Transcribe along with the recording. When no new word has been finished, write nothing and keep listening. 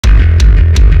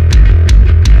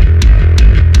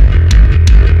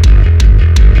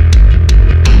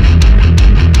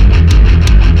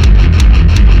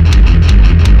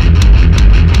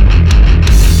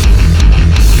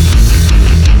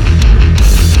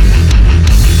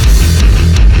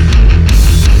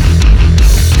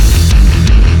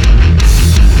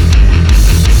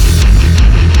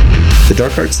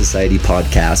Dark Art Society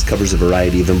podcast covers a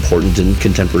variety of important and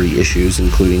contemporary issues,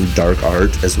 including dark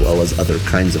art, as well as other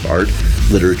kinds of art,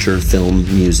 literature, film,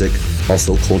 music,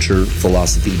 also culture,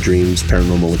 philosophy, dreams,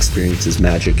 paranormal experiences,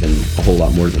 magic, and a whole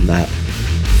lot more than that.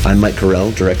 I'm Mike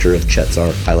Carell, director of Chet's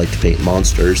Art. I Like to Paint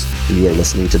Monsters, and you are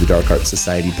listening to the Dark Art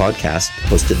Society podcast,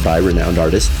 hosted by renowned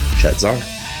artist Chet Zar.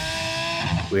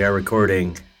 We are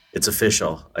recording. It's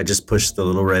official. I just pushed the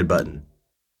little red button.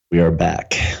 We are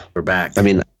back. We're back.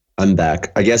 I'm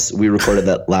back. I guess we recorded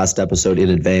that last episode in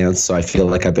advance, so I feel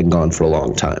like I've been gone for a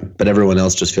long time. But everyone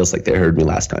else just feels like they heard me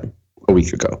last time, a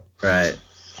week ago. Right.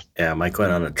 Yeah, Mike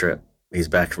went on a trip. He's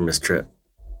back from his trip.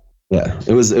 Yeah,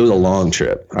 it was a long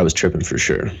trip. I was tripping for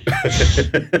sure.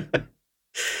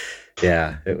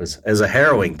 Yeah, it was a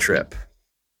harrowing trip.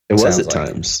 It was at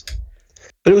times.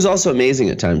 But it was also amazing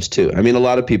at times, too. I mean, a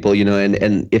lot of people,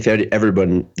 and if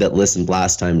everyone that listened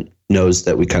last time knows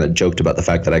that we kind of joked about the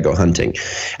fact that I go hunting.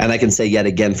 And I can say yet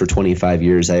again, for 25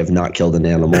 years, I have not killed an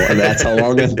animal. And that's how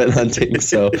long I've been hunting.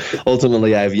 So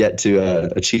ultimately, I have yet to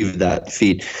achieve that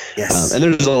feat. Yes. And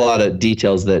there's a lot of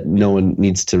details that no one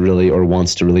needs to really or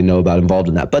wants to really know about involved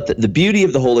in that. But the beauty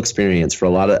of the whole experience for a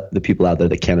lot of the people out there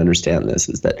that can't understand this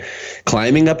is that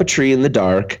climbing up a tree in the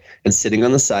dark and sitting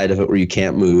on the side of it where you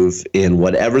can't move in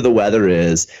whatever the weather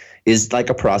is like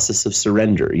a process of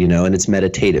surrender, and it's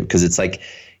meditative because it's like,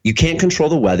 you can't control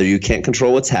the weather. You can't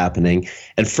control what's happening.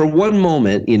 And for one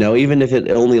moment, even if it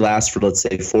only lasts for, let's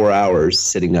say, 4 hours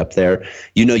sitting up there,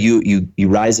 you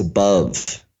rise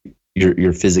above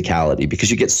your physicality because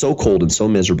you get so cold and so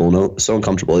miserable, so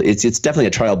uncomfortable. It's definitely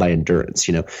a trial by endurance,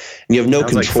 and you have no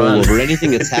control over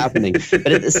anything that's happening.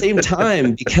 But at the same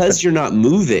time, because you're not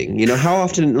moving,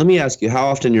 let me ask you, how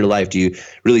often in your life do you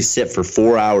really sit for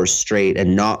 4 hours straight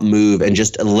and not move and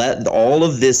just let all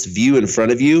of this view in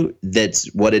front of you, that's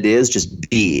what it is, just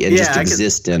be and just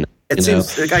exist in it? It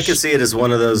seems like I can see it as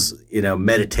one of those,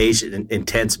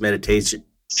 intense meditation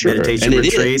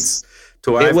retreats.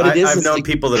 To where I've known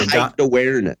people that have got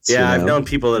awareness. Yeah, I've known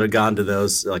people that have gone to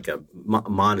those like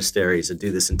monasteries and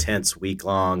do this intense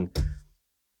week-long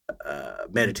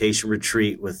meditation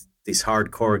retreat with these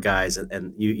hardcore guys,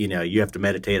 and you have to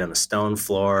meditate on a stone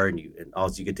floor, and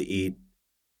all you get to eat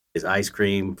is ice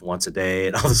cream once a day,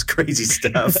 and all this crazy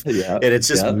stuff. Yeah, and it's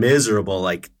just miserable,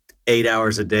 like 8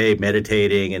 hours a day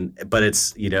meditating, but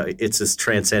it's it's this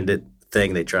transcendent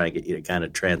thing. They try and get you to kind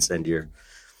of transcend your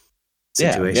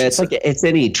situation. Yeah, it's like it's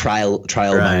any trial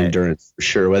by endurance for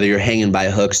sure. Whether you're hanging by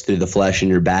hooks through the flesh in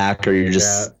your back, or you're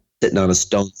just sitting on a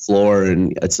stone floor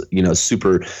and it's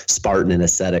super Spartan and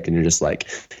ascetic, and you're just like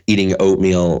eating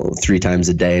oatmeal 3 times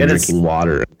a day and drinking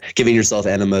water, giving yourself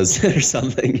enemas or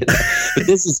something. But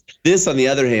this on the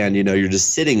other hand, you're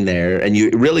just sitting there and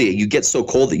you get so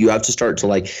cold that you have to start to,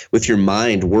 like, with your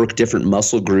mind, work different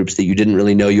muscle groups that you didn't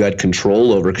really know you had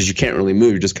control over because you can't really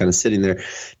move. You're just kind of sitting there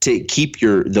to keep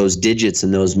those digits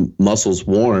and those muscles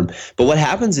warm. But what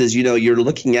happens is, you're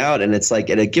looking out, and it's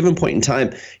like at a given point in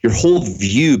time, your whole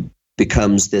view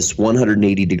becomes this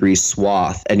 180-degree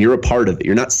swath, and you're a part of it.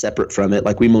 You're not separate from it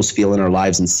like we most feel in our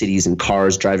lives in cities and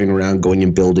cars, driving around, going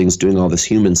in buildings, doing all this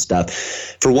human stuff.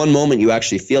 For one moment, you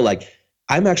actually feel like,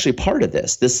 I'm actually part of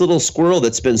this. This little squirrel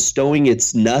that's been stowing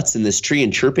its nuts in this tree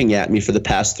and chirping at me for the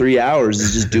past 3 hours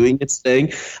is just doing its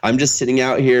thing. I'm just sitting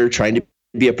out here trying to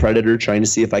be a predator, trying to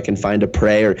see if I can find a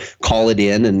prey or call it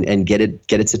in and get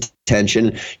its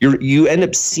attention. You end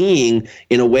up seeing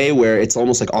in a way where it's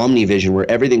almost like omnivision, where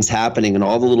everything's happening and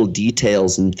all the little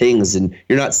details and things, and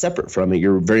you're not separate from it.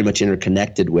 You're very much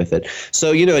interconnected with it.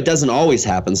 So, it doesn't always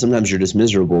happen. Sometimes you're just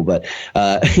miserable, but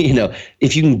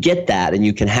if you can get that and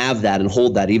you can have that and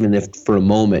hold that, even if for a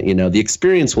moment, the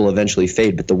experience will eventually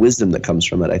fade, but the wisdom that comes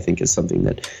from it, I think, is something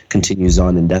that continues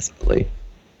on indefinitely.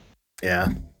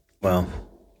 Yeah. Well,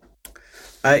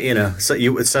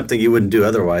 it's something you wouldn't do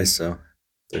otherwise. So,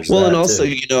 and also,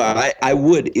 I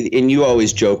would, and you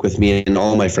always joke with me, and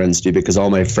all my friends do, because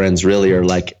all my friends really are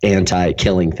like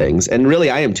anti-killing things, and really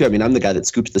I am too. I mean, I'm the guy that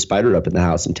scoops the spider up in the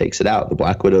house and takes it out, the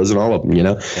black widows and all of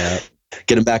them.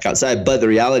 Get them back outside. But the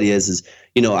reality is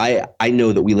I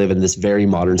know that we live in this very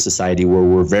modern society where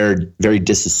we're very, very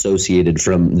disassociated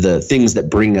from the things that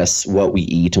bring us what we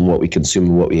eat and what we consume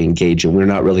and what we engage in. We're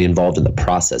not really involved in the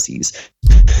processes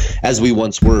as we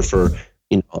once were for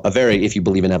a very, if you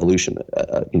believe in evolution,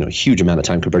 huge amount of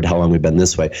time compared to how long we've been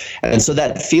this way. And so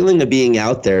that feeling of being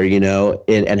out there,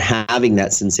 and having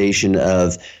that sensation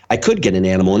of, I could get an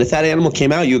animal. And if that animal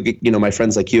came out, my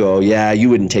friends like you, oh yeah, you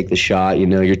wouldn't take the shot,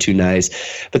 you're too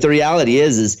nice. But the reality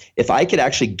is if I could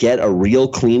actually get a real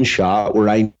clean shot where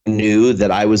I knew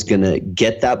that I was going to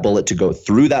get that bullet to go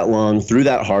through that lung, through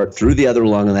that heart, through the other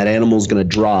lung, and that animal's going to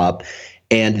drop,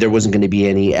 and there wasn't going to be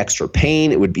any extra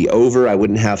pain. It would be over. I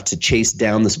wouldn't have to chase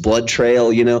down this blood trail.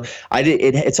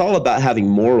 It's all about having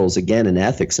morals again and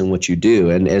ethics in what you do.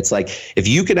 And it's like, if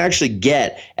you can actually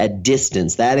get at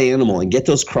distance that animal and get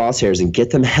those crosshairs and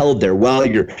get them held there while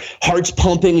your heart's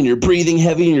pumping and you're breathing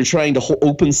heavy and you're trying to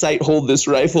open sight hold this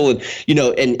rifle,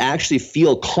 and actually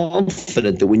feel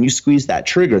confident that when you squeeze that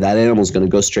trigger, that animal's going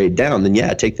to go straight down, then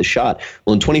yeah, take the shot.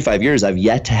 Well, in 25 years, I've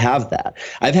yet to have that.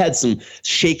 I've had some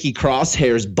shaky crosshairs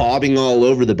bobbing all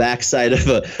over the backside of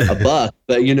a buck,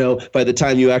 but by the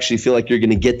time you actually feel like you're going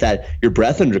to get your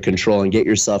breath under control and get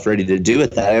yourself ready to do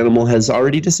it, that animal has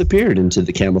already disappeared into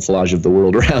the camouflage of the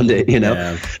world around it.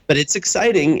 Yeah. But it's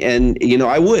exciting, and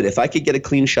I would, if I could get a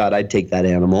clean shot, I'd take that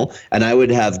animal, and I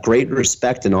would have great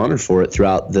respect and honor for it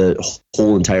throughout the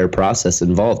whole entire process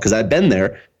involved, because I've been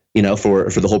there, for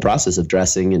the whole process of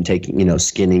dressing and taking,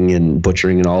 skinning and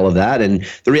butchering and all of that. And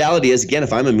the reality is, again,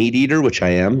 if I'm a meat eater, which I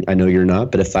am, I know you're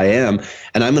not, but if I am,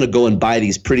 and I'm going to go and buy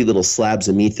these pretty little slabs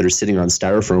of meat that are sitting on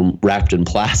styrofoam wrapped in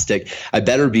plastic, I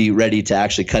better be ready to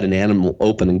actually cut an animal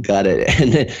open and gut it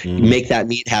and make that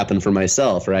meat happen for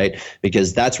myself, right?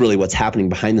 Because that's really what's happening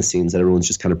behind the scenes, that everyone's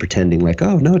just kind of pretending like,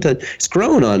 oh, no, it's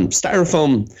grown on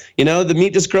styrofoam. The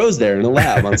meat just grows there in a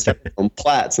lab on styrofoam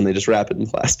plats, and they just wrap it in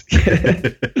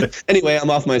plastic. Anyway,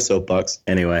 I'm off my soapbox.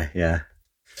 Anyway, yeah.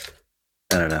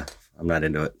 I don't know. I'm not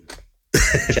into it.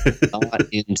 Not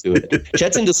into it.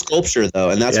 Chet's into sculpture,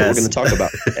 though, and that's what we're going to talk about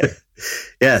today.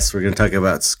 Yes, we're going to talk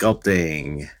about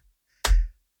sculpting.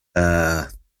 I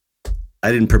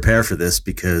didn't prepare for this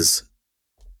because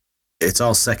it's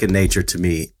all second nature to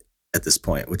me at this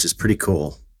point, which is pretty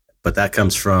cool. But that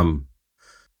comes from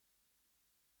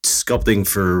sculpting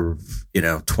for,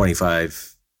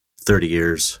 25, 30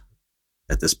 years.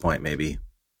 At this point, maybe.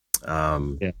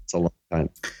 It's a long time.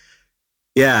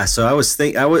 Yeah, so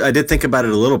I did think about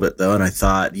it a little bit though, and I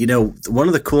thought, one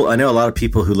of the cool. I know a lot of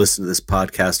people who listen to this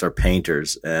podcast are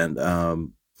painters, and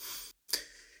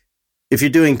if you're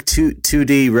doing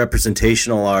 2D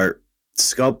representational art,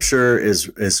 sculpture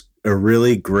is a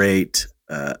really great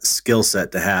skill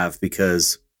set to have,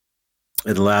 because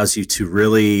it allows you to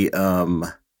really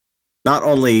not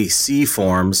only see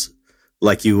forms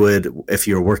like you would if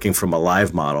you're working from a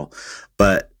live model,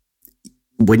 but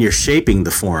when you're shaping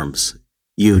the forms,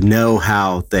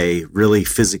 how they really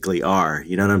physically are.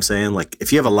 You know what I'm saying? Like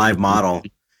if you have a live model,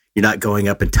 you're not going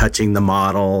up and touching the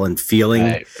model and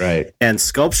feeling. Right. And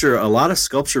sculpture, a lot of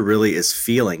sculpture really is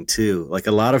feeling too. Like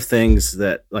a lot of things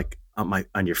that like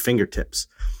on your fingertips,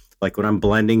 like when I'm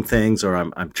blending things or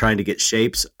I'm trying to get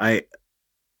shapes,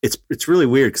 it's really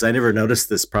weird because I never noticed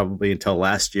this probably until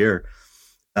last year.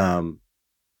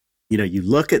 You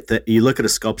look at a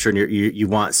sculpture and you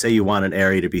want an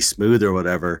area to be smooth or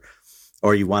whatever,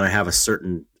 or you want to have a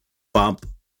certain bump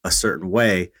a certain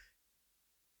way.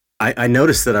 I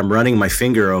notice that I'm running my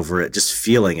finger over it, just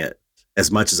feeling it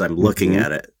as much as I'm looking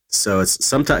at it. So it's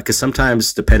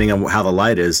sometimes depending on how the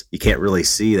light is, you can't really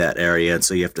see that area, and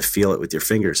so you have to feel it with your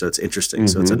finger. So it's interesting.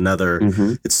 So it's another.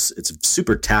 It's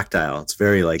super tactile. It's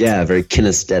very very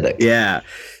kinesthetic. Yeah.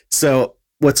 So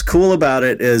what's cool about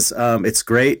it is it's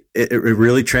great. It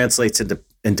really translates into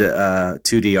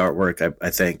 2D artwork, I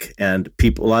think. And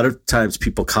a lot of times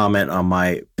people comment on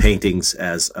my paintings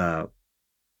as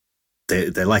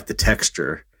they like the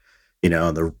texture.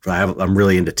 I'm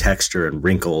really into texture and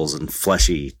wrinkles and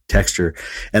fleshy texture,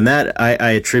 and that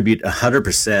I attribute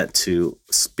 100% to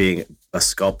being a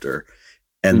sculptor.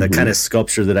 And the kind of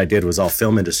sculpture that I did was all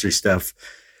film industry stuff,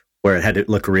 where it had to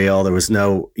look real. There was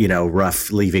no,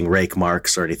 rough leaving rake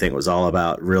marks or anything. It was all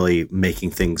about really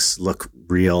making things look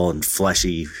real and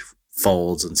fleshy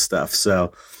folds and stuff.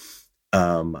 So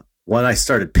when I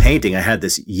started painting, I had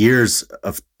this years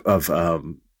of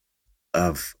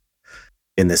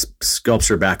in this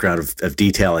sculpture background of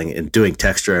detailing and doing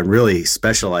texture and really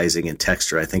specializing in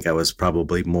texture. I think I was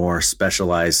probably more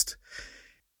specialized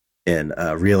in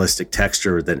realistic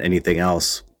texture than anything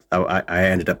else. I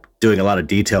ended up doing a lot of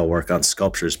detail work on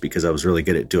sculptures because I was really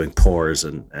good at doing pores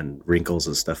and wrinkles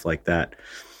and stuff like that.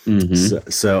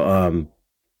 So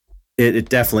it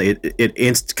definitely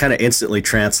kind of instantly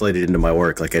translated into my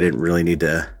work. Like I didn't really need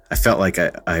to. I felt like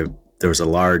there was a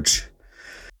large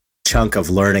chunk of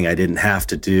learning I didn't have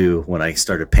to do when I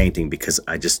started painting, because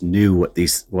I just knew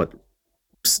what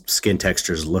skin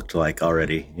textures looked like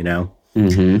already. The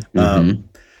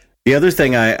other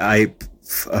thing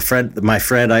my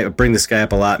friend, I bring this guy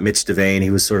up a lot, Mitch Devane. He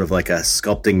was sort of like a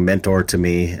sculpting mentor to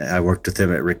me. I worked with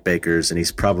him at Rick Baker's, and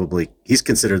he's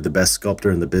considered the best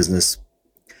sculptor in the business,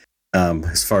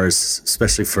 as far as,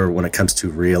 especially for when it comes to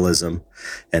realism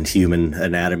and human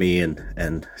anatomy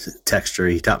and texture.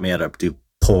 He taught me how to do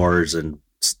pores and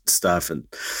stuff. And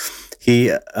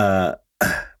he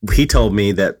told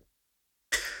me that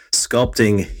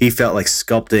he felt like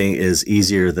sculpting is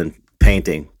easier than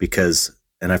painting because,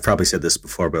 and I've probably said this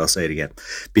before, but I'll say it again,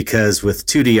 because with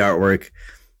 2D artwork,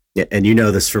 and you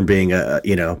know this from being a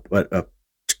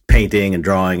painting and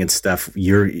drawing and stuff,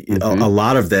 a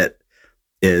lot of that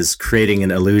is creating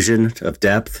an illusion of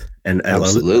depth and an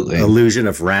illusion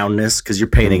of roundness, because you're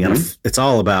painting it's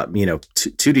all about,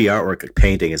 2D artwork. Like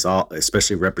painting is all,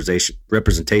 especially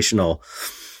representational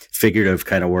figurative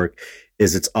kind of work,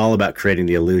 it's all about creating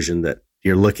the illusion that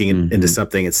you're looking into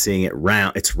something and seeing it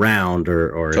round. It's round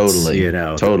or totally,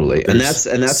 it's, totally. And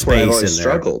that's where I've always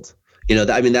struggled.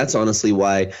 That's honestly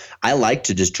why I like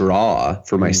to just draw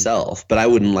for myself, but I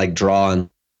wouldn't like draw and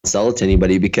sell it to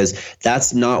anybody, because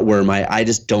that's not where I'm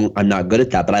not good at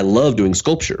that. But I love doing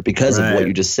sculpture because of what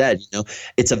you just said.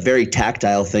 It's a very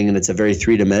tactile thing, and it's a very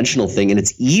three-dimensional thing, and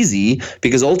it's easy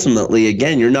because ultimately,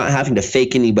 again, you're not having to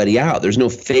fake anybody out. There's no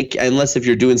fake, unless if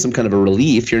you're doing some kind of a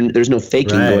relief, there's no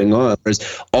faking going on.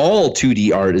 Whereas all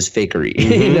 2D art is fakery.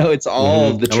 It's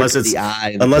all the trick of the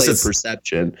eye and the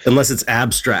perception. Unless it's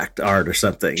abstract art or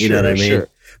something. You know what I mean? Sure.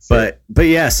 But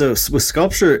yeah, so with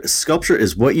sculpture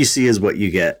is what you see is what you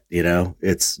get.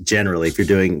 It's generally, if you're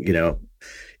doing,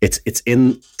 it's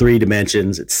in 3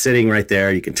 dimensions. It's sitting right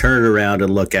there. You can turn it around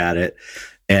and look at it,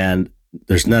 and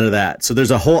there's none of that. So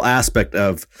there's a whole aspect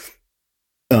of,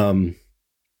 the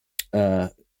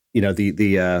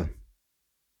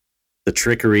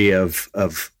trickery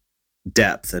of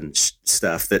depth and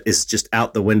stuff that is just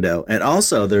out the window. And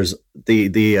also there's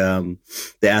the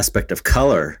aspect of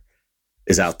color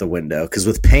is out the window, because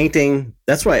with painting,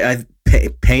 that's why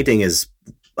painting is,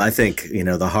 I think,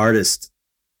 the hardest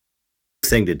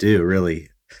thing to do, really,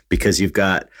 because you've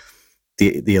got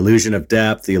the illusion of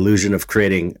depth, the illusion of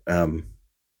creating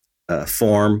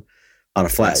form on a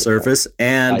flat surface,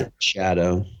 and light and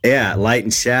shadow. Yeah, light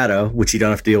and shadow, which you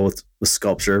don't have to deal with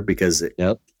sculpture, because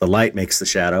the light makes the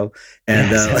shadow,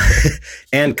 and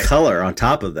and color on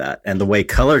top of that, and the way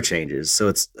color changes.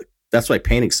 So that's why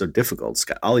painting's so difficult. It's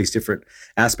got all these different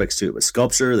aspects to it. But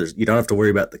sculpture, you don't have to worry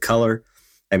about the color.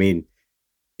 I mean,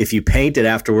 if you paint it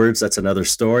afterwards, that's another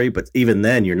story. But even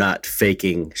then, you're not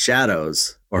faking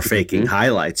shadows or faking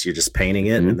highlights. You're just painting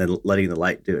it and then letting the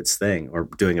light do its thing, or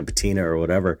doing a patina or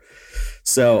whatever.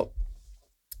 So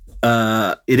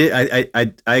I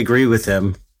agree with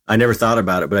him. I never thought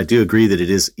about it, but I do agree that it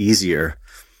is easier.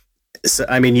 So,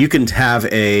 I mean, you can have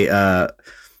you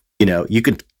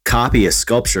can copy a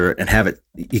sculpture and have it.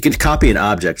 You can copy an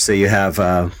object. Say you have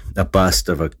a bust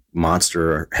of a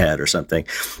monster or head or something.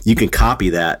 You can copy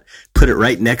that, put it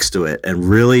right next to it, and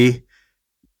really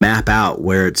map out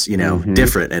where it's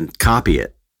different, and copy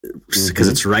it because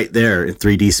it's right there in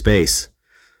 3D space.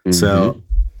 So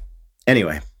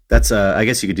anyway, that's I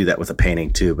guess you could do that with a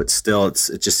painting too, but still, it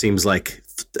just seems like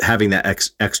having that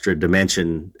extra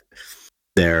dimension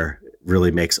there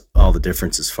really makes all the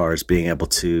difference as far as being able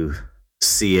to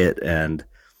see it and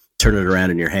turn it around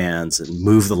in your hands and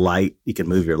move the light. You can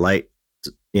move your light,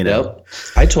 Yep.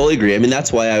 I totally agree. I mean,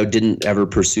 that's why I didn't ever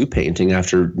pursue painting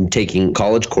after taking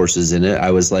college courses in it. I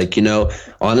was like,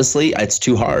 honestly, it's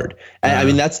too hard. I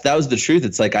mean, that was the truth.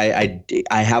 It's like I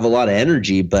have a lot of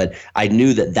energy, but I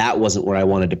knew that wasn't where I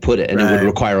wanted to put it, and it would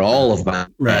require all of my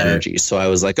energy. So I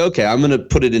was like, okay, I'm going to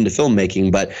put it into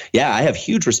filmmaking. But yeah, I have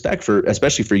huge respect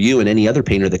especially for you and any other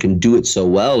painter that can do it so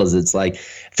well. As it's like,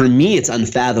 for me, it's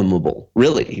unfathomable,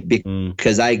 really,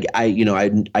 because I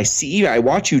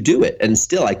watch you do it, and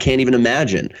still I can't even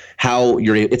imagine how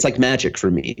it's like magic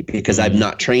for me, because I've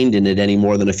not trained in it any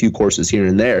more than a few courses here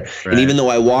and there. And even though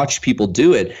I watch people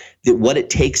do it, what it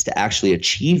takes to actually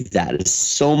achieve that is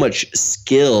so much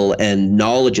skill and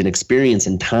knowledge and experience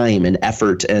and time and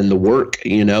effort and the work,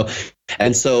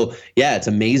 And so, yeah, it's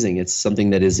amazing. It's something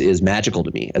that is magical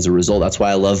to me as a result. That's why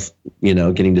I love,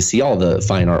 getting to see all the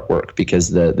fine artwork,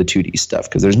 because the 2D stuff,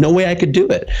 because there's no way I could do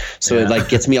it. So it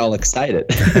gets me all excited.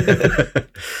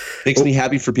 Makes me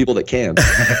happy for people that can.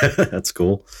 That's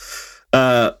cool.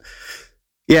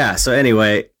 Yeah. So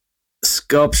anyway,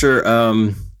 sculpture.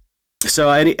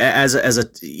 So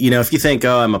if you think,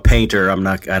 oh, I'm a painter,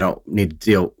 I don't need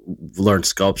to learn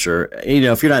sculpture.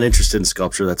 If you're not interested in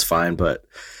sculpture, that's fine. But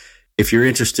if you're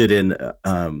interested in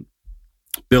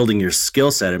building your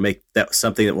skill set and make that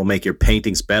something that will make your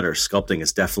paintings better, sculpting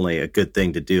is definitely a good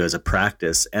thing to do as a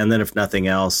practice. And then if nothing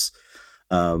else,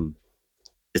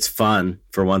 it's fun,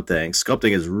 for one thing.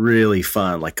 Sculpting is really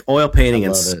fun. Like oil painting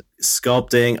and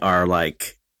sculpting are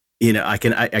like, I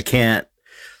can't.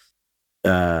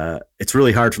 It's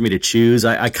really hard for me to choose.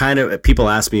 People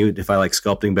ask me if I like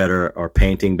sculpting better or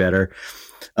painting better.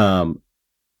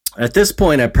 At this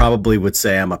point, I probably would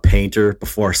say I'm a painter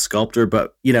before a sculptor,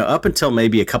 but up until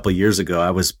maybe a couple years ago,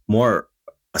 I was more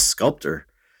a sculptor.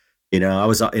 I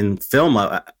was in film.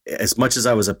 As much as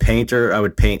I was a painter, I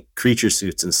would paint creature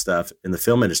suits and stuff in the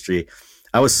film industry.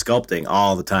 I was sculpting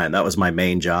all the time. That was my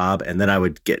main job. And then I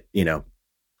would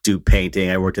do painting.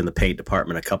 I worked in the paint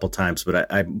department a couple times,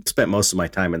 but I spent most of my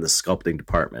time in the sculpting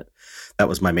department. That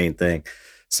was my main thing.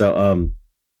 So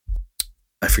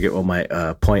I forget what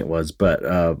my point was, but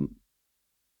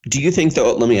do you think,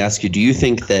 though, let me ask you, do you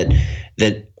think that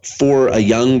for a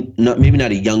young, maybe not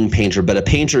a young painter, but a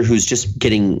painter who's just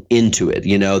getting into it,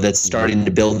 that's starting to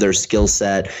build their skill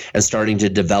set and starting to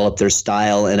develop their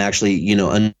style and actually,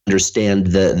 understand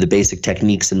the basic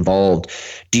techniques involved,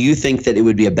 do you think that it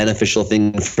would be a beneficial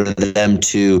thing for them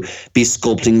to be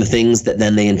sculpting the things that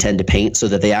then they intend to paint, so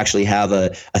that they actually have a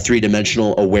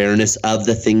three-dimensional awareness of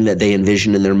the thing that they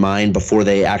envision in their mind before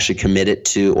they actually commit it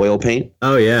to oil paint?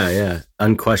 Oh, yeah.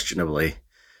 Unquestionably.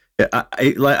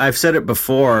 I've said it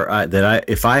before that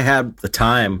if I had the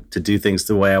time to do things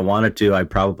the way I wanted to,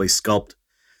 I'd probably sculpt,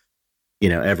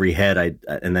 every head,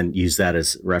 and then use that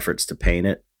as reference to paint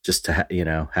it, just to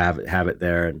have it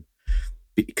there. And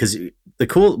because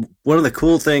one of the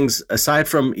cool things, aside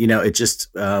from it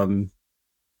just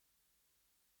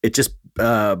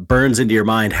burns into your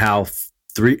mind how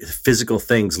physical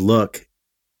things look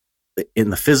in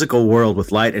the physical world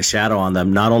with light and shadow on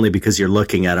them, not only because you're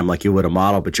looking at them like you would a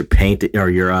model, but you're painting or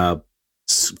you're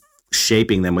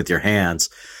shaping them with your hands.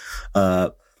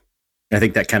 I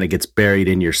think that kind of gets buried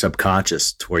in your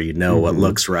subconscious to where what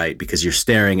looks right, because you're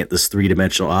staring at this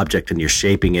three-dimensional object and you're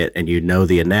shaping it, and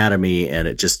the anatomy, and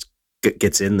it just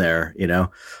gets in there,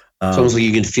 It's almost like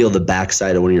you can feel the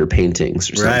backside of one of your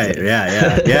paintings or something.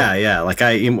 Right. Yeah. Like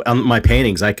on my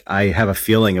paintings, I have a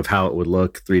feeling of how it would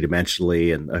look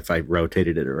three-dimensionally, and if I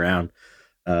rotated it around.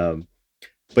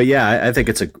 But yeah, I think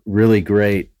it's a really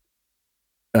great,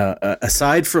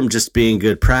 aside from just being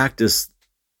good practice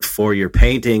for your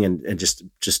painting and just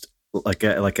like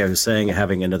I was saying,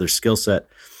 having another skill set,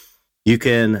 you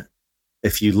can,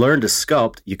 if you learn to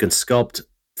sculpt, you can sculpt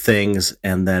things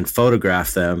and then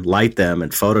photograph them, light them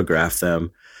and photograph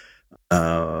them,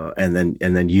 and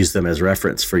then use them as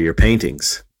reference for your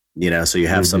paintings, so you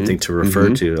have something to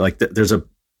refer to. Like there's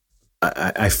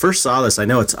I first saw this, I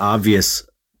know it's obvious,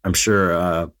 I'm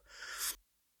sure,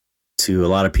 to a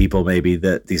lot of people maybe,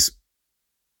 that these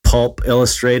pulp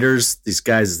illustrators, these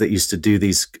guys that used to do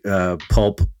these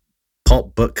pulp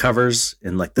book covers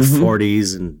in like the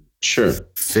 40s and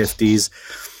 50s,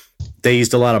 they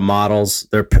used a lot of models.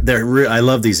 I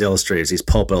love these illustrators. These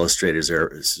pulp illustrators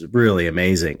are really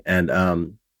amazing, and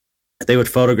they would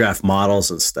photograph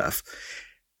models and stuff.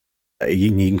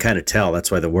 You can kind of tell that's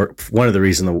why one of the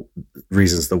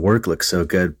reasons the work looks so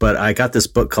good. But I got this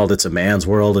book called "It's a Man's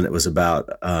World," and it was about.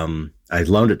 I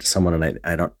loaned it to someone, and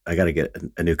I got to get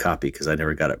a new copy because I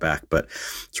never got it back. But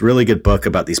it's a really good book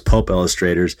about these pulp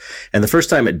illustrators. And the first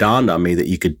time it dawned on me that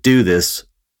you could do this,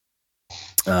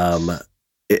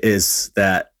 is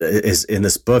in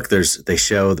this book. They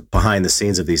show behind the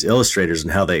scenes of these illustrators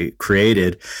and how they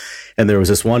created. And there was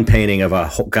this one painting of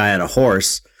a guy on a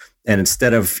horse, and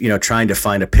instead of trying to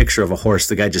find a picture of a horse,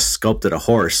 the guy just sculpted a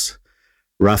horse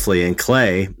roughly in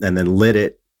clay and then lit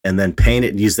it and then paint it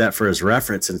and use that for his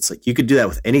reference. And it's like, you could do that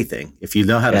with anything. If you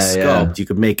know how to sculpt, you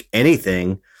could make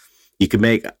anything. You could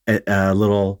make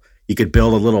you could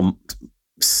build a little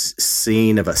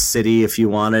scene of a city if you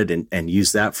wanted, and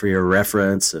use that for your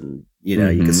reference. And you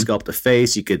could sculpt a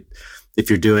face. You could,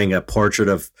 if you're doing a portrait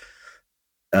of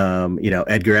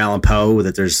Edgar Allan Poe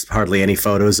that there's hardly any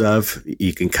photos of,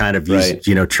 you can kind of use,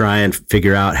 try and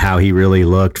figure out how he really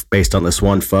looked based on this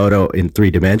one photo in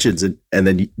 3 dimensions, and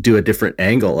then do a different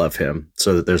angle of him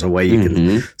so that there's a way you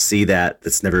can see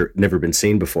that's never been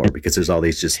seen before, because there's all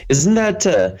these just. Isn't that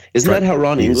how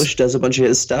Ron English does a bunch of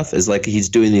his stuff? Is like he's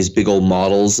doing these big old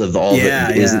models of all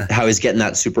how he's getting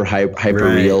that super hyper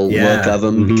real look of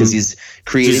him, because he's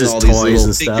creating all these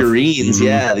little figurines,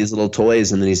 these little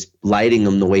toys, and then he's lighting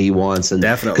them the way he wants. And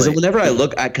definitely, because whenever I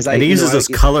look at, he uses those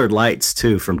colored lights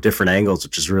too from different angles,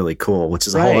 which is really cool, which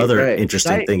is a whole other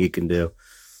interesting thing you can do.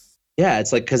 Yeah,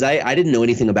 it's like, because I didn't know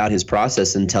anything about his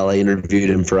process until I interviewed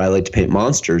him for I Like to Paint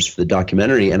Monsters for the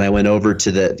documentary, and I went over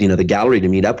to the gallery to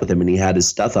meet up with him, and he had his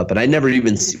stuff up, and I'd never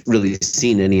even really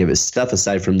seen any of his stuff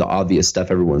aside from the obvious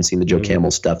stuff everyone's seen, the Joe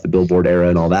Camel stuff, the Billboard era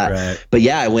and all that. Right. But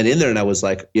yeah, I went in there and I was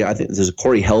like, I think there's a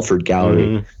Corey Helford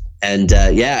gallery. And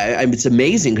it's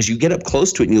amazing because you get up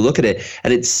close to it and you look at it,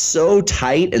 and it's so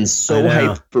tight and so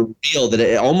hyper real that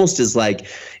it almost is like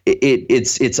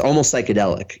it's almost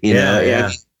psychedelic. You know?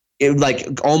 it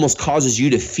like almost causes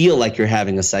you to feel like you're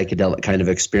having a psychedelic kind of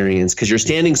experience because you're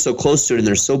standing so close to it and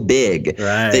they're so big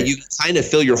that you kind of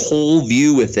fill your whole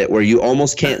view with it, where you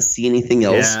almost can't see anything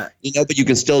else, but you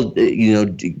can still,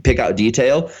 pick out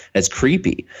detail. It's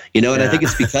creepy, and I think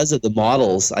it's because of the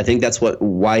models. I think that's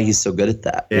why he's so good at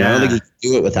that. I don't think he can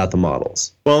do it without the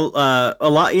models. Well, a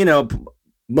lot,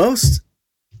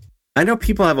 I know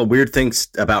people have a weird thing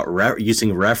about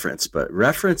using reference, but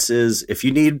reference is, if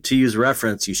you need to use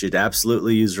reference, you should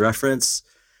absolutely use reference.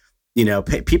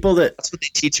 People that's what they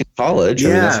teach in college.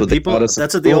 That's what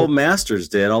the old masters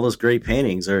did. All those great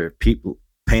paintings are people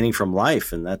painting from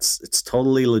life, and it's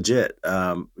totally legit.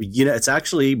 It's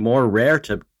actually more rare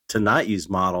to not use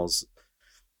models.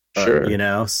 Sure.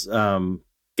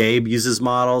 Gabe uses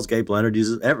models. Gabe Leonard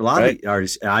uses a lot of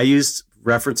artists. I use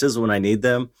references when I need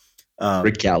them.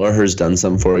 Rick Gallagher's done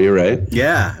some for you, right?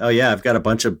 Yeah. Oh, yeah. I've got a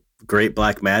bunch of great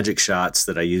black magic shots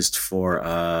that I used for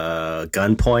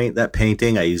Gunpoint, that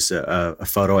painting. I used a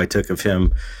photo I took of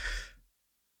him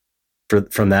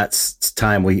from that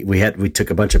time. We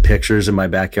took a bunch of pictures in my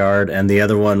backyard, and the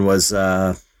other one was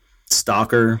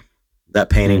Stalker, that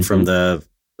painting from the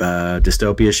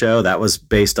Dystopia show. That was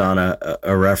based on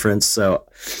a reference. So,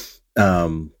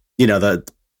 I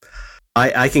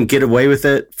can get away with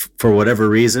it for whatever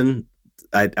reason.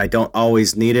 I don't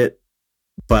always need it,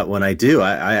 but when I do,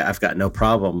 I've got no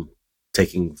problem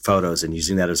taking photos and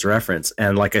using that as reference.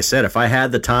 And like I said, if I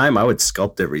had the time, I would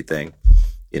sculpt everything,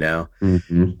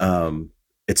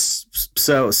 It's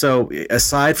so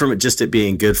aside from it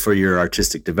being good for your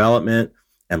artistic development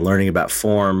and learning about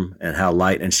form and how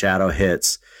light and shadow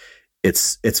hits,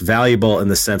 it's valuable in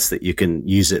the sense that you can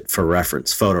use it for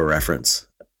reference, photo reference.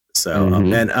 So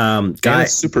Guy,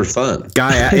 it's super fun.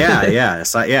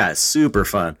 It's super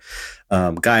fun.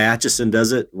 Guy Aitchison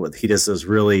does it. He does those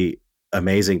really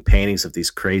amazing paintings of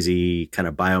these crazy kind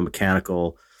of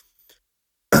biomechanical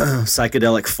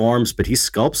psychedelic forms, but he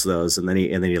sculpts those and then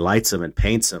he lights them and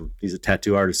paints them. He's a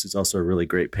tattoo artist. He's also a really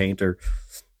great painter.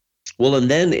 Well,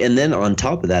 and then on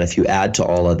top of that, if you add to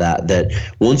all of that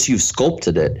once you've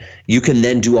sculpted it, you can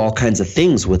then do all kinds of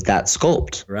things with that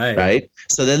sculpt. Right.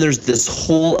 So then there's this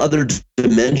whole other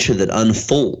dimension that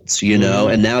unfolds, and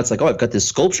now it's like, oh, I've got this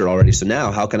sculpture already. So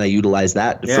now how can I utilize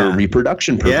that for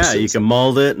reproduction purposes? Yeah, you can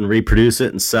mold it and reproduce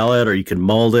it and sell it, or you can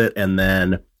mold it and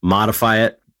then modify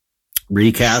it,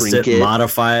 recast it,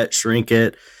 modify it, shrink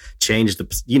it, change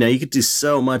you could do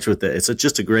so much with it. It's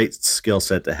just a great skill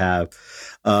set to have.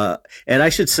 And I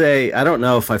should say, I don't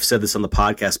know if I've said this on the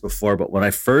podcast before, but when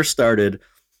I first started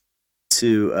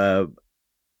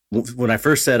when I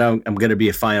first said I'm going to be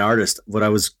a fine artist, what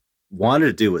I wanted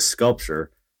to do was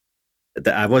sculpture.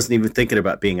 I wasn't even thinking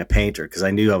about being a painter because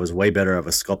I knew I was way better of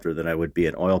a sculptor than I would be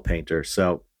an oil painter.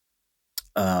 So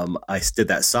I did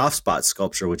that soft spot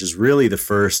sculpture, which is really the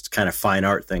first kind of fine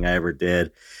art thing I ever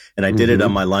did. And I did it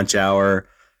on my lunch hour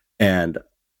and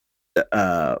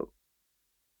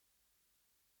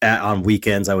on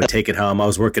weekends. I would take it home. I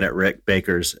was working at Rick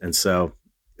Baker's, and so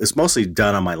it's mostly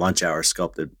done on my lunch hour,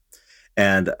 sculpted.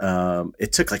 And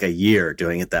it took like a year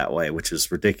doing it that way, which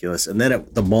is ridiculous. And then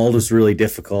the mold was really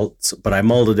difficult, but I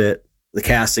molded it. The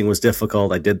casting was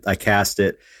difficult. I cast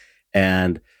it,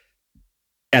 and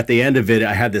at the end of it,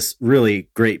 I had this really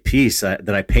great piece that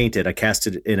I painted. I cast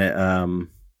it in a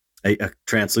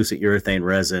translucent urethane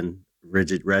resin,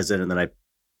 rigid resin, and then I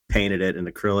painted it in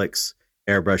acrylics,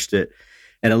 airbrushed it,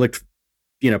 and it looked,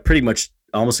 pretty much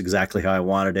almost exactly how I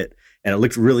wanted it. And it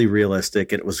looked really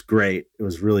realistic, and it was great. It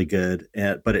was really good.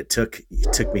 But it took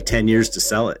me 10 years to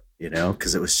sell it,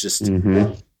 because it was just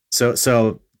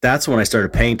so that's when I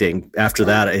started painting. After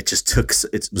that, it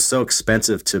was so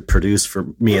expensive to produce for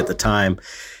me at the time,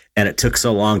 and it took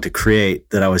so long to create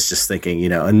that I was just thinking,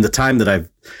 in the time that I've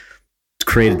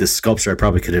created this sculpture, I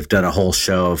probably could have done a whole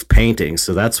show of painting.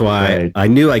 So that's why I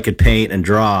knew I could paint and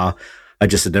draw. I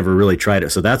just had never really tried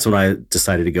it. So that's when I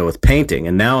decided to go with painting.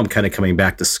 And now I'm kind of coming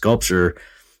back to sculpture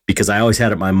because I always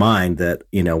had it in my mind that,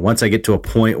 once I get to a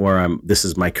point where this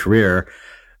is my career,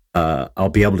 I'll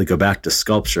be able to go back to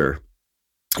sculpture,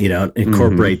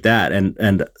 incorporate that.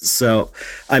 And so,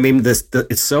 I mean,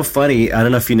 it's so funny. I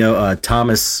don't know if you know,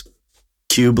 Thomas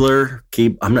Kubler.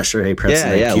 I'm not sure how you pronounce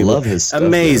it. Yeah, I love his stuff.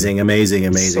 Amazing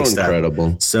so stuff.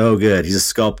 Incredible. So good. He's a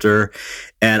sculptor.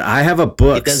 And I have a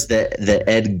book. He does the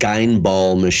Ed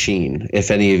Geinball machine.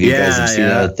 If any of you guys have seen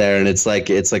it out there, and it's like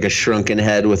a shrunken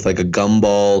head with like a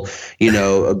gumball,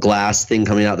 a glass thing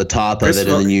coming out the top of it, and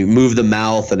then you move the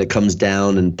mouth and it comes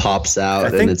down and pops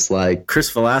out, and it's like Chris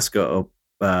Velasco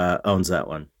owns that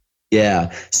one.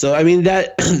 Yeah. So I mean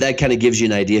that that kind of gives you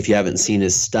an idea if you haven't seen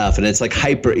his stuff, and it's like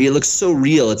hyper. It looks so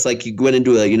real. It's like you went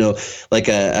into a like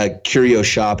a curio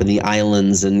shop in the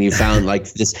islands, and you found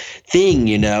like this thing,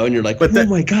 and you're like, oh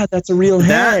my god, that's a real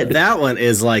head. That one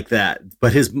is like that,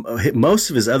 but most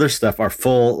of his other stuff are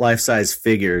full life-size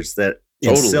figures that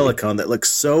in silicone that look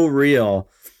so real.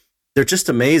 They're just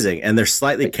amazing, and they're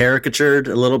slightly caricatured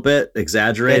a little bit,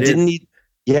 exaggerated.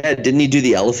 Didn't he do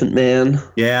the Elephant Man?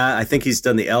 Yeah, I think he's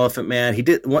done the Elephant Man. He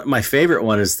did. My favorite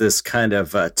one is this kind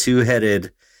of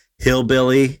two-headed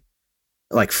hillbilly,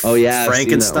 like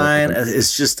Frankenstein.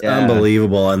 It's just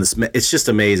unbelievable, and it's just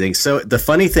amazing. So the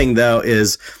funny thing though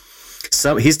is,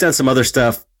 he's done some other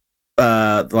stuff,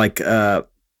 like a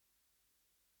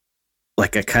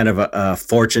kind of a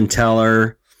fortune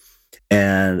teller.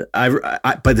 And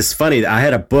but it's funny. I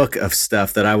had a book of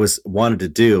stuff that I wanted to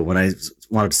do when I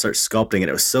wanted to start sculpting, and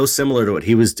it was so similar to what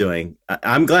he was doing.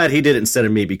 I'm glad he did it instead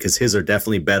of me, because his are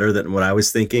definitely better than what I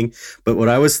was thinking. But what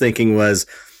I was thinking was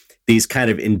these kind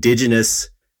of indigenous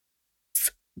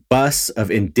busts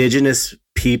of indigenous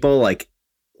people, like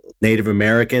Native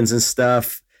Americans and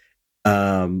stuff,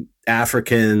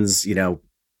 Africans, real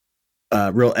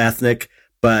ethnic,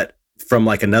 but from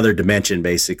like another dimension,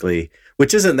 basically.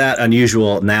 Which isn't that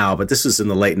unusual now, but this was in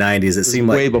the late 90s. It seemed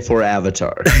way like before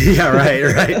Avatar. Yeah,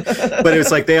 right. But it was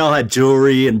like they all had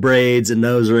jewelry and braids and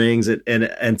nose rings,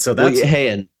 and so that's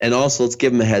and also let's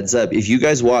give them a heads up. If you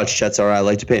guys watch Chet's I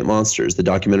Like to Paint Monsters, the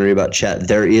documentary about Chet,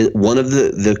 there is one of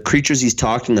the creatures he's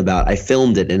talking about. I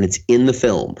filmed it, and it's in the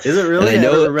film. Is it really? And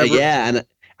I know, and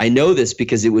I know this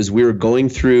because we were going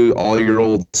through all your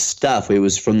old stuff. It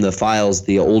was from the files,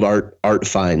 the old art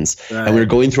finds, right. And we were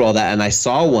going through all that. And I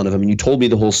saw one of them, and you told me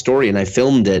the whole story, and I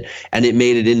filmed it, and it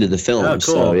made it into the film. Oh, cool.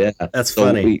 So yeah, that's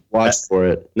funny. We watched for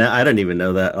it. Now I didn't even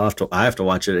know that. I have to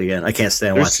watch it again. I can't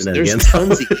stand watching it again. There's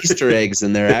tons of Easter eggs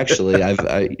in there. Actually,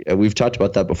 we've talked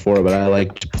about that before, but I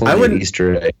liked playing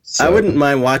Easter eggs. So. I wouldn't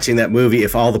mind watching that movie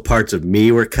if all the parts of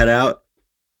me were cut out.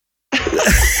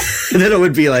 And then it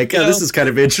would be like, this is kind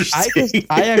of interesting.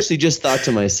 I actually just thought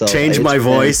to myself, change my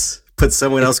voice, put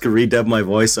someone else could redub my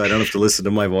voice so I don't have to listen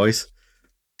to my voice.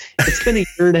 It's been a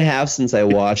year and a half since I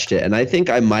watched it, and I think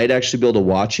I might actually be able to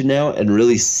watch it now and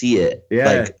really see it. Yeah,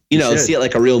 like see it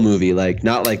like a real movie, like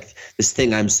not like this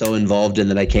thing I'm so involved in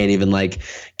that I can't even like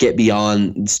get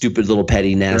beyond stupid little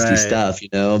petty nasty stuff,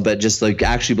 but just like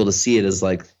actually be able to see it as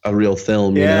like a real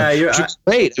film. Which is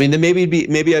great. I mean, then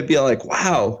maybe I'd be like,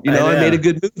 wow, I made a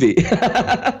good movie.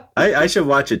 I should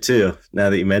watch it too. Now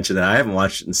that you mentioned that, I haven't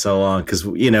watched it in so long because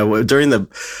during the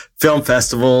film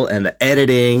festival and the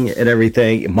editing and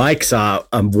everything, Mike saw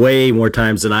way more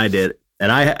times than I did,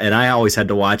 and I always had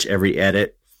to watch every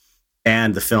edit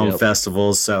and the film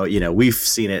festivals. So we've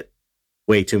seen it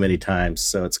way too many times.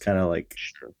 So it's kind of like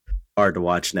hard to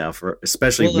watch now for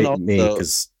especially me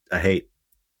because I hate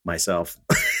myself.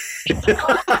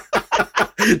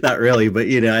 Not really, but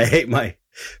I hate my.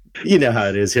 You know how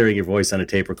it is hearing your voice on a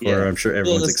tape recorder. I'm sure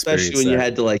everyone's experienced that. Especially when you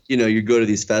had to you go to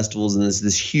these festivals and there's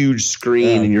this huge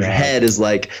screen and your head is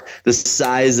like the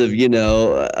size of,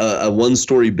 a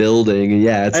one-story building. And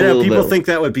it's I know people think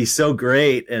that would be so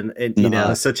great and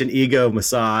such an ego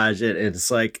massage. And it's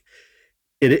like,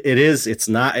 it's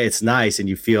nice. And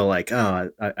you feel like,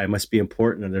 oh, I must be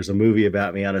important. And there's a movie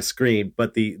about me on a screen,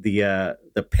 but the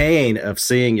pain of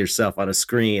seeing yourself on a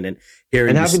screen and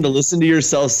hearing having to listen to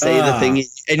yourself say the thing,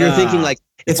 and you're thinking like,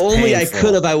 if only painful. I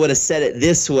could have, I would have said it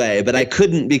this way, but I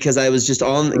couldn't because I was just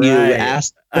on. You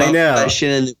asked I know.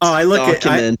 Question. I look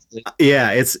at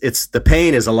it's the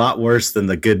pain is a lot worse than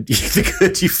the good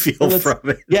you feel from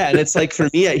it. Yeah, and it's like for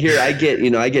me here, I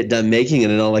get done making it,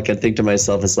 and all I can think to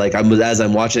myself is like as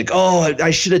I'm watching, like, oh,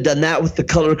 I should have done that with the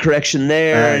color correction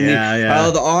there,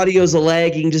 oh, the audio's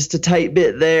lagging just a tight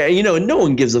bit there, and no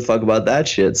one gives a fuck about that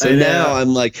shit. So now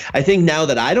I'm like, I think now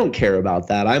that I don't care about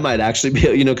that, I might actually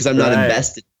be, because I'm not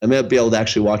invested. I might be able to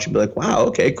actually watch and be like, wow,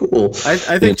 okay, cool. I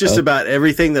think just about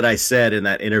everything that I said in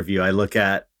that interview, I look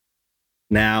at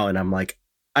now and I'm like,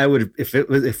 I would,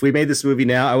 if we made this movie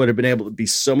now, I would have been able to be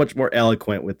so much more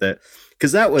eloquent with it.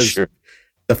 Because that was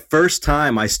the first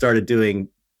time I started doing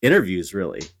interviews,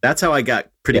 really. That's how I got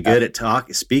pretty good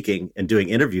at speaking and doing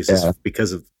interviews is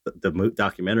because of the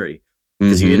documentary.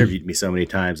 Because you interviewed me so many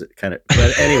times, it kind of.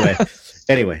 But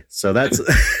anyway, so that's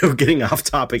we're getting off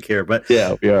topic here, but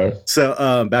yeah, we are.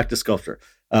 So back to sculpture.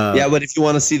 Yeah, but if you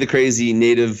want to see the crazy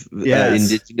native,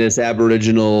 indigenous,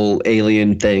 aboriginal,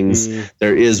 alien things,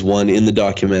 there is one in the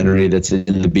documentary that's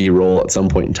in the B-roll at some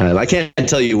point in time. I can't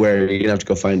tell you where. You're going to have to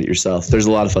go find it yourself. There's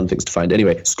a lot of fun things to find.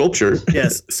 Anyway, sculpture.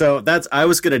 Yes, so I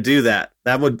was going to do that.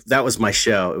 That was my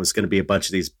show. It was going to be a bunch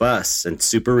of these busts and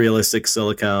super realistic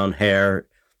silicone hair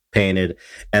painted.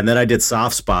 And then I did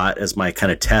Soft Spot as my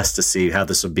kind of test to see how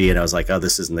this would be. And I was like, oh,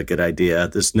 this isn't a good idea.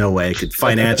 There's no way I could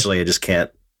financially, I just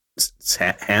can't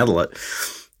handle it.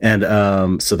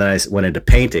 And so then I went into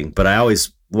painting, but I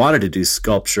always wanted to do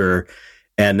sculpture.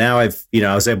 And now I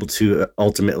was able to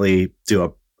ultimately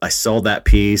I sold that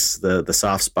piece, the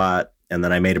Soft Spot, and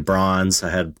then I made a bronze. I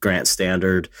had Grant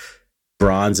Standard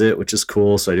bronze it, which is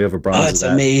cool. So I do have a bronze. Oh, it's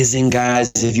amazing,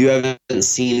 guys. If you haven't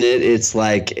seen it, it's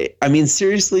like, I mean,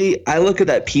 seriously, I look at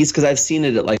that piece because I've seen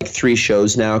it at like 3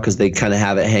 shows now because they kind of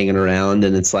have it hanging around,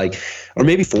 and it's like, or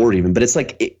maybe 4 even, but it's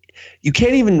like, you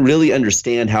can't even really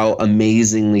understand how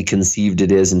amazingly conceived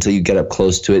it is until you get up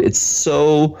close to it.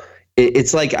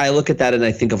 It's like, I look at that and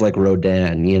I think of like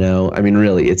Rodin, you know? I mean,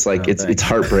 really, it's like, it's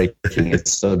heartbreaking.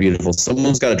 It's so beautiful.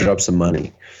 Someone's got to drop some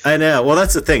money. I know. Well,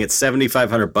 that's the thing. It's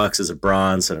 $7,500 as a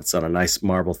bronze, and it's on a nice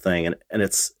marble thing. And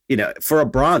it's, for a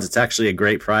bronze, it's actually a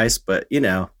great price, but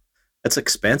it's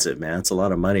expensive, man. It's a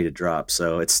lot of money to drop.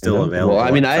 So it's still available. Well, I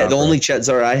mean, the only Chet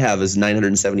Zar I have is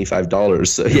 $975.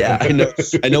 So yeah,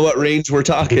 I know what range we're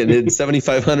talking. It's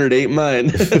 $7,500 ain't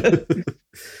mine.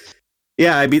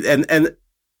 Yeah. I mean, and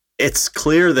it's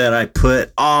clear that I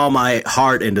put all my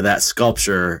heart into that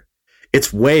sculpture.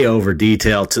 It's way over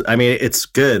detailed. I mean, it's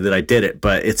good that I did it,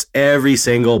 but it's every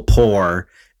single pore.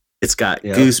 It's got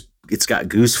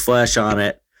goose flesh on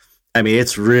it. I mean,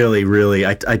 it's really, really,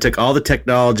 I took all the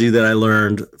technology that I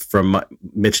learned from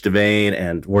Mitch Devane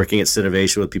and working at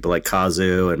Cinovation with people like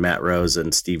Kazu and Matt Rose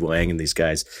and Steve Wang and these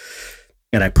guys,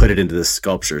 and I put it into this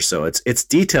sculpture. So it's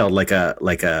detailed like a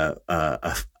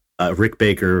Rick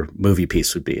Baker movie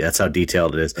piece would be. That's how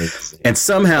detailed it is. And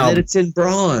somehow and it's in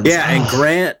bronze. Yeah, and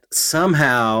Grant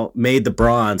somehow made the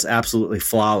bronze absolutely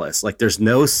flawless. Like there's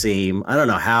no seam. I don't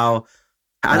know how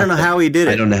he did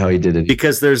it. I don't know how he did it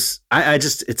because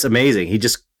it's amazing.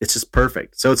 It's just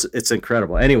perfect. So it's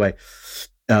incredible. Anyway,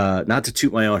 not to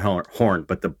toot my own horn,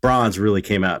 but the bronze really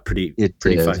came out pretty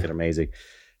fucking amazing.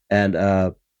 And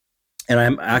I'm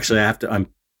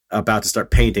about to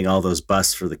start painting all those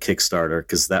busts for the Kickstarter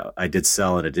because that I did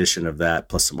sell an edition of that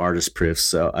plus some artist proofs.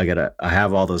 So I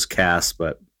have all those casts,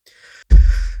 but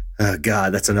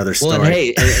God, that's another story. Well, and hey,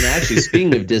 and actually,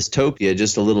 speaking of dystopia,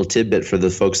 just a little tidbit for the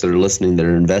folks that are listening that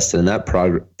are invested in that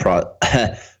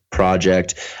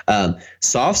project.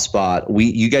 Soft Spot,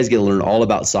 you guys get to learn all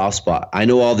about Soft Spot. I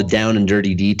know all the down and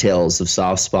dirty details of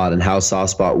Soft Spot and how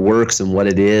Soft Spot works and what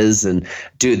it is. And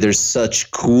dude, there's such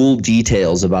cool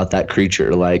details about that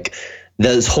creature. Like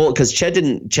this whole, because Chet,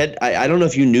 I don't know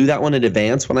if you knew that one in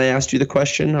advance when I asked you the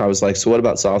question. I was like, so what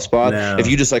about Soft Spot? No. If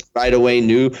you just like right away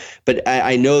knew, but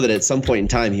I know that at some point in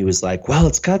time he was like, well,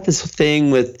 it's got this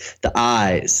thing with the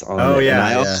eyes on it. Yeah. And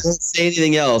I also won't say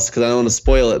anything else because I don't want to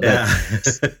spoil it. But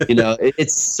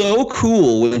it's so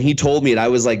cool when he told me it. I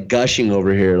was like gushing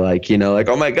over here, like,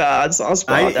 oh my God, Soft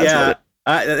Spot.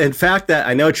 In fact, that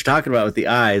I know what you're talking about with the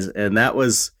eyes, and that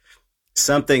was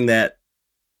something that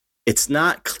it's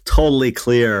not totally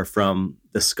clear from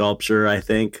the sculpture, I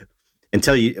think,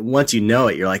 until once you know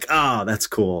it, you're like, oh, that's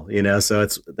cool, So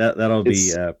that'll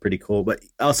be pretty cool. But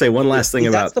I'll say one last thing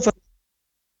about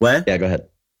what? Yeah, go ahead.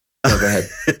 No, go ahead.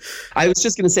 I was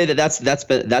just going to say that's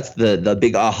the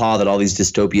big aha that all these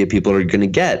dystopia people are going to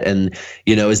get, and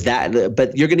is that,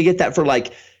 but you're going to get that for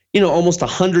like almost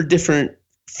 100 different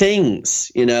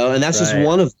things, and that's just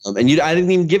one of them. And I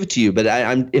didn't even give it to you, but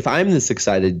if I'm this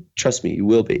excited, trust me, you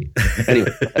will be.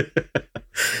 Anyway.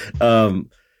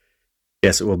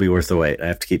 Yes, it will be worth the wait. I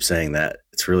have to keep saying that.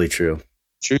 It's really true.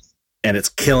 True. And it's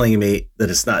killing me that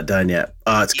it's not done yet.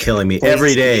 Oh, it's killing me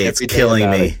every day. It's killing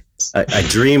me. I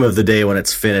dream of the day when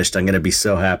it's finished. I'm going to be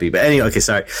so happy. But anyway, okay,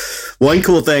 sorry. One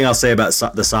cool thing I'll say about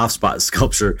the Soft Spot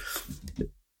sculpture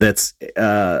that's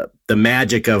the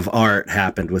magic of art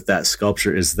happened with that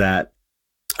sculpture is that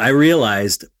I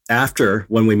realized after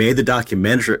when we made the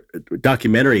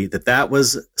documentary that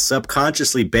was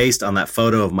subconsciously based on that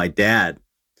photo of my dad.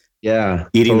 Yeah,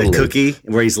 eating the cookie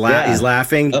where he's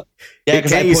laughing. Yeah,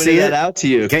 because I pointed that out to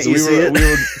you. Can't you see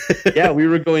it? We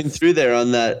were going through there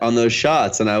on those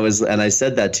shots, and I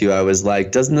said that to you. I was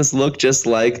like, "Doesn't this look just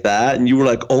like that?" And you were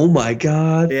like, "Oh my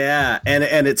God!" Yeah,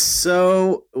 and it's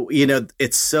so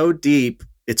it's so deep.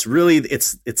 It's really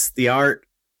it's the art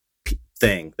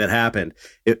thing that happened.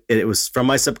 It was from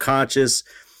my subconscious.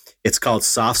 It's called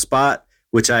Soft Spot,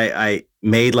 which I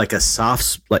made like a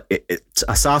soft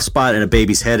a soft spot in a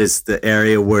baby's head is the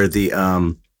area where the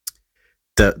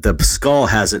skull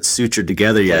hasn't sutured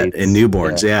together yet in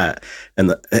newborns. Yeah.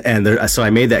 So I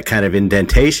made that kind of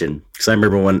indentation because I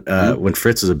remember when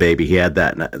Fritz was a baby, he had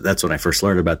that. And that's when I first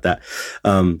learned about that.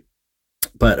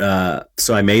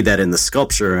 So I made that in the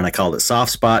sculpture and I called it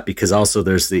soft spot because also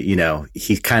there's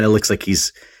he kind of looks like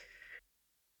he's,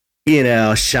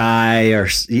 shy, or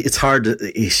it's hard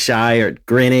to, he's shy or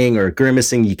grinning or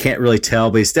grimacing. You can't really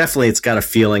tell, but it's got a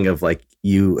feeling of like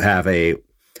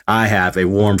I have a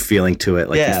warm feeling to it.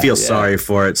 Like you feel sorry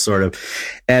for it sort of.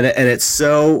 And it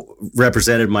so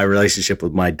represented my relationship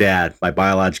with my dad, my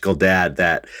biological dad,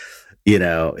 that, he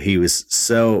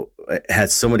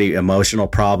had so many emotional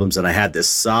problems and I had this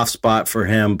soft spot for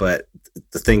him, but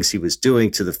the things he was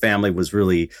doing to the family was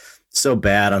really so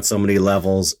bad on so many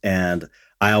levels. And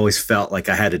I always felt like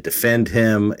I had to defend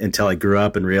him until I grew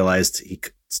up and realized he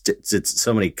did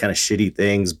so many kind of shitty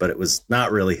things, but it was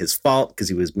not really his fault because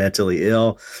he was mentally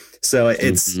ill. So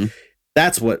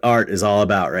that's what art is all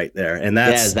about right there. And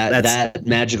that's that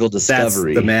magical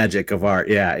discovery. That's the magic of art.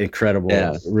 Yeah. Incredible.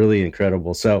 Yeah. Really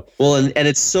incredible. So, well, and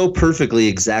it's so perfectly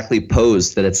exactly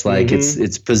posed that it's like,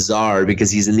 it's bizarre because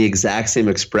he's in the exact same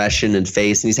expression and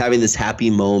face and he's having this happy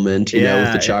moment,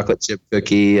 with the chocolate chip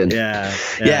cookie. And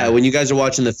when you guys are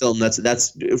watching the film, that's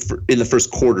in the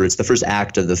first quarter. It's the first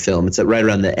act of the film. It's right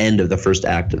around the end of the first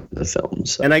act of the film.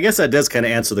 So. And I guess that does kind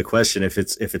of answer the question if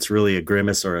it's really a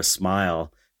grimace or a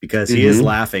smile. Because he is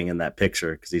laughing in that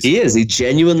picture. He's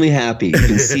genuinely happy. You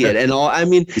can see it. And all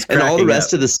the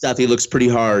rest of the stuff, he looks pretty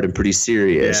hard and pretty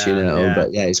serious,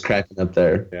 but he's cracking up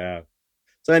there. Yeah.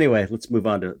 So anyway, let's move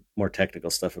on to more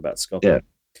technical stuff about sculpture.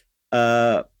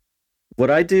 Yeah. What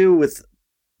I do with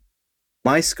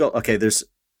my there's,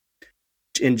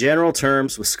 in general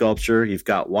terms with sculpture, you've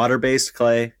got water-based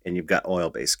clay and you've got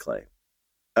oil-based clay.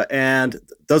 And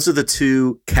those are the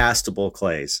two castable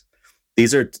clays.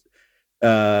 These are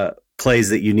clays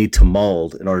that you need to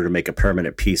mold in order to make a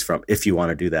permanent piece from, if you want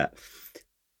to do that.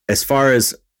 As far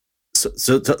as so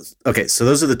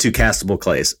those are the two castable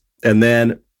clays, and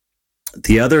then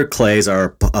the other clays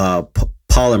are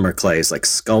polymer clays like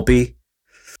Sculpey,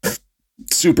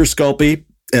 Super Sculpey,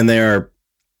 and they are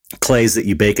clays that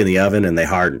you bake in the oven and they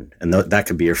harden, and that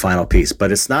could be your final piece.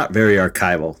 But it's not very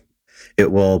archival.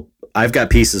 I've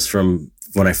got pieces from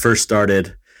when I first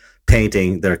started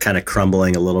painting, they're kind of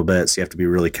crumbling a little bit, so you have to be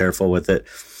really careful with it.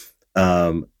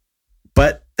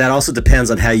 But that also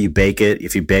depends on how you bake it.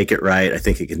 If you bake it right, I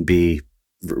think it can be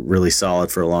really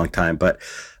solid for a long time. But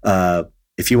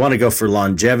if you want to go for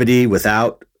longevity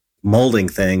without molding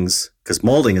things, because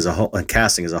molding is and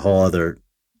casting is a whole other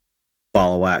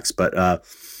ball of wax. But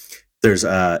there's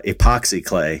epoxy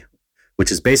clay, which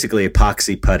is basically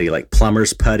epoxy putty, like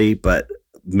plumber's putty, but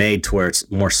made to where it's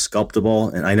more sculptable.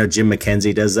 And I know Jim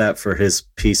McKenzie does that for his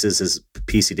pieces. His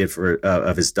piece he did for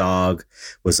of his dog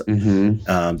was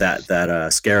that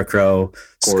scarecrow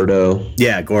Gordo.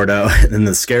 Gordo. And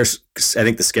the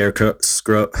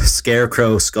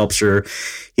scarecrow sculpture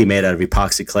he made out of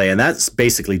epoxy clay, and that's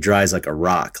basically dries like a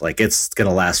rock. Like it's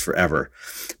gonna last forever.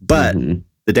 But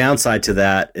the downside to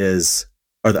that is,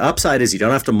 or the upside is, you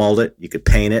don't have to mold it. You could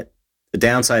paint it. The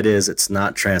downside is it's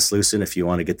not translucent if you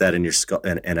want to get that in your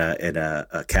in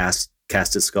a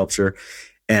casted sculpture,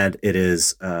 and it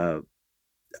is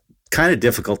kind of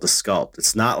difficult to sculpt.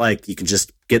 It's not like you can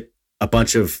just get a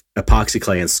bunch of epoxy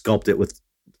clay and sculpt it with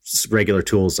regular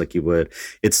tools like you would.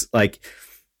 It's like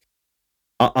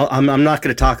I'm not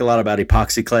going to talk a lot about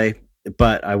epoxy clay,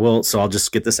 but I will. So I'll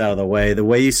just get this out of the way. The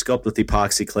way you sculpt with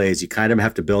epoxy clay is you kind of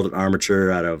have to build an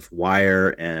armature out of wire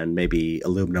and maybe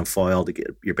aluminum foil to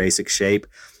get your basic shape.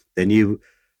 Then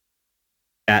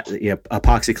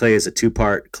epoxy clay is a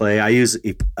 2-part clay. I use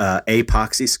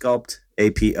Apoxie Sculpt,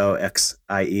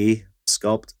 APOXIE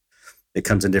Sculpt. It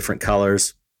comes in different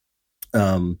colors.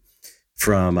 From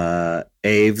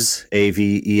Aves,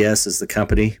 AVES is the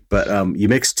company. But you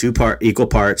mix equal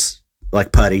parts,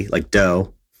 like putty, like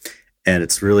dough. And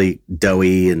it's really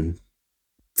doughy and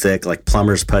thick, like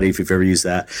plumber's putty, if you've ever used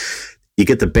that. You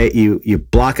get you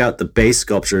block out the base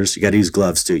sculptures. You got to use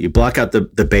gloves too. You block out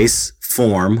the base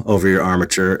form over your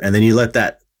armature, and then you let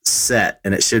that set,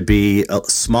 and it should be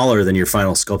smaller than your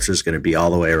final sculpture is going to be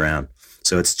all the way around.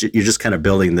 So you're just kind of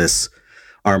building this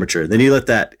armature. Then you let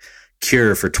that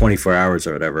cure for 24 hours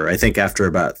or whatever. I think after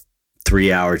about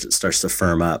 3 hours, it starts to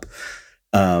firm up.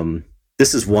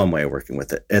 This is one way of working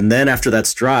with it. And then after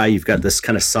that's dry, you've got this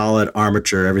kind of solid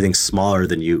armature. Everything's smaller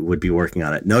than you would be working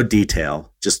on it. No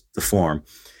detail, just the form.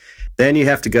 Then you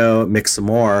have to go mix some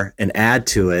more and add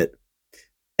to it.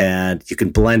 and you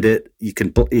can blend it. You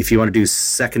can, if you want to do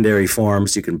secondary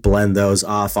forms, you can blend those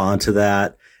off onto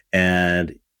that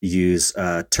and use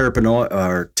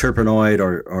terpenoid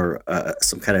or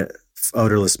some kind of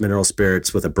odorless mineral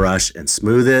spirits with a brush and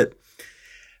smooth it.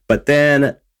 But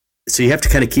then, so you have to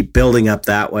kind of keep building up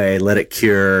that way, let it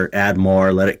cure, add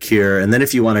more, let it cure. And then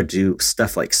if you want to do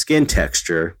stuff like skin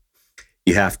texture,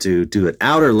 you have to do an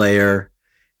outer layer,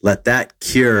 let that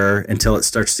cure until it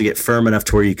starts to get firm enough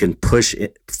to where you can push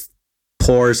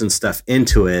pores and stuff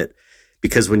into it.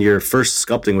 Because when you're first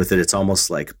sculpting with it, it's almost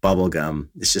like bubble gum.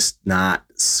 It's just not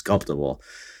sculptable.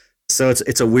 So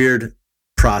it's a weird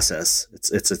process.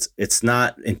 It's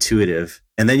not intuitive.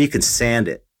 And then you can sand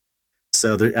it.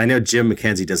 So I know Jim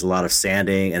McKenzie does a lot of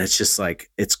sanding, and it's just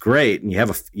like, it's great. And you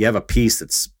have a piece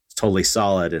that's totally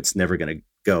solid. It's never going to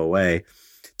go away,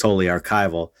 totally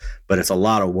archival, but it's a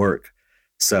lot of work.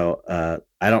 So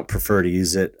I don't prefer to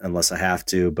use it unless I have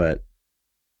to, but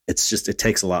it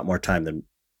takes a lot more time than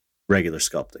regular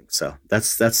sculpting. So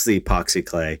that's the epoxy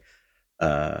clay.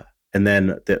 And then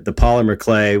the polymer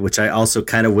clay, which I also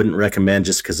kind of wouldn't recommend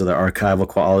just because of the archival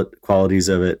qualities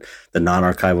of it, the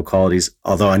non-archival qualities.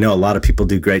 Although I know a lot of people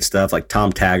do great stuff, like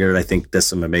Tom Taggart, I think does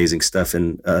some amazing stuff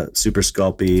in Super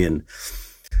Sculpey, and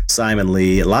Simon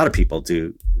Lee. A lot of people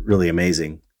do really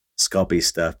amazing Sculpey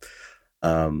stuff.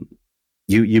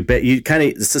 You kind of,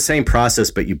 it's the same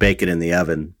process, but you bake it in the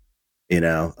oven,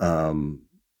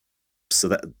 so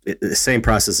that the same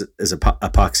process as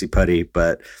epoxy putty,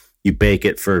 but you bake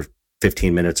it for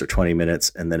 15 minutes or 20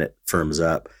 minutes, and then it firms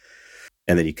up,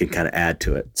 and then you can kind of add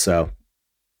to it. So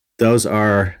those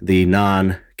are the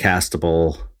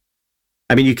non-castable.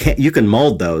 I mean, you can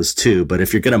mold those too, but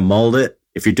if you're going to mold it,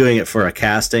 if you're doing it for a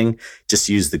casting, just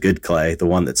use the good clay, the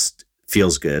one that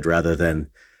feels good, rather than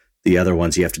the other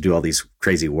ones you have to do all these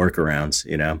crazy workarounds,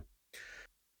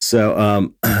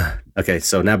 So, okay,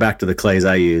 so now back to the clays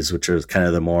I use, which are kind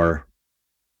of the more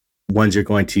ones you're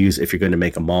going to use if you're going to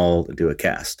make a mold and do a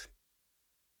cast.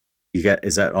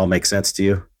 Does that all make sense to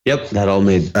you? Yep, that all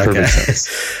made perfect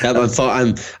sense.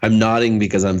 Yeah, I'm nodding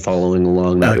because I'm following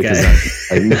along, not because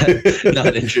I'm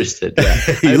not interested. Yeah,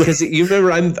 because you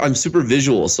remember I'm super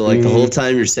visual, so like the whole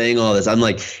time you're saying all this, I'm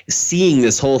like seeing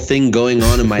this whole thing going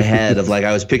on in my head of like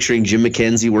I was picturing Jim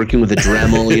McKenzie working with a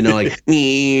Dremel, like on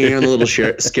the little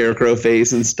scarecrow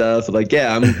face and stuff. Like,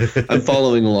 yeah, I'm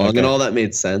following along, and all that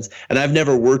made sense. And I've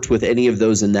never worked with any of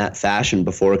those in that fashion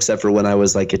before, except for when I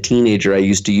was like a teenager. I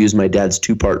used to use my dad's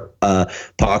 2-part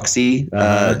epoxy,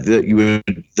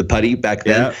 the putty back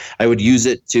then. Yeah. I would use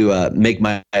it to make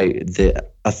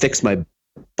affix my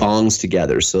bongs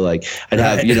together. So like I'd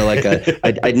have,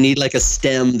 I'd need like a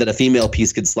stem that a female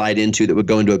piece could slide into that would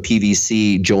go into a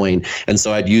PVC joint. And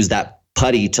so I'd use that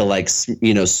putty to like,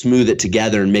 smooth it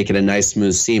together and make it a nice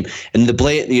smooth seam. And the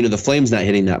blade, the flame's not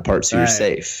hitting that part, so you're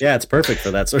safe. Yeah, it's perfect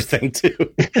for that sort of thing too.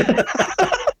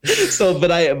 So,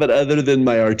 but other than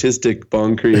my artistic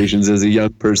bong creations as a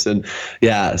young person,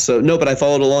 yeah. So no, but I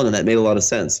followed along, and that made a lot of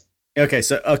sense. Okay,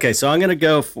 so I'm going to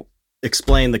go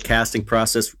explain the casting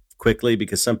process quickly,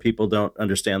 because some people don't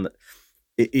understand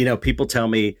that. People tell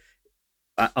me,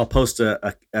 I'll post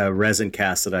a resin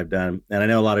cast that I've done, and I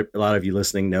know a lot of you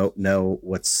listening know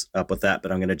what's up with that,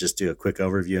 but I'm going to just do a quick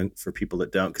overview for people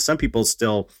that don't, because some people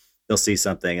they'll see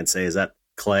something and say, is that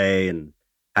clay, and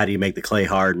how do you make the clay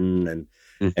harden, and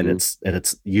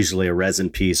it's usually a resin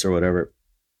piece or whatever.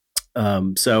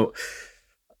 So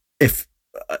if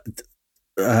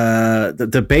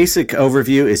the basic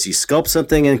overview is, you sculpt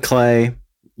something in clay,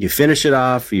 you finish it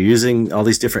off, you're using all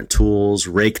these different tools.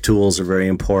 Rake tools are very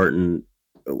important,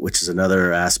 which is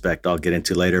another aspect I'll get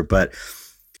into later. But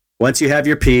once you have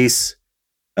your piece,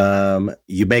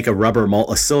 you make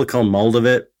a silicone mold of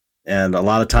it. And a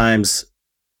lot of times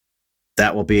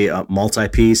that will be a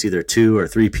multi-piece, either 2 or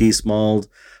 3 piece mold.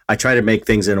 I try to make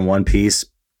things in one piece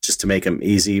just to make them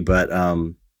easy. But,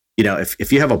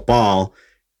 if you have a ball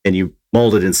and you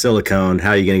mold it in silicone, how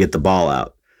are you going to get the ball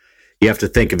out? You have to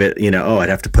think of it, I'd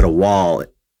have to put a wall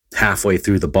halfway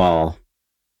through the ball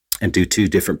and do 2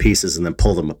 different pieces and then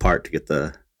pull them apart to get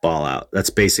the ball out.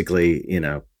 That's basically,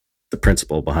 the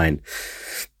principle behind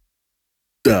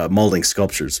molding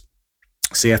sculptures.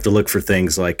 So you have to look for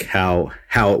things like how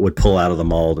it would pull out of the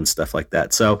mold and stuff like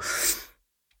that. So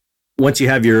once you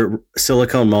have your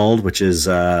silicone mold, which is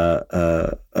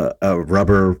a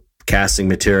rubber casting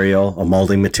material, a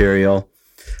molding material,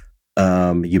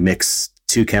 you mix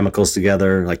 2 chemicals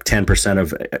together, like 10%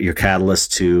 of your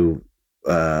catalyst to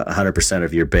 100%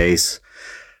 of your base,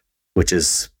 which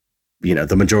is,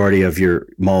 the majority of your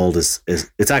mold is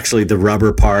it's actually the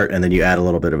rubber part, and then you add a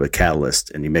little bit of a catalyst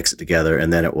and you mix it together,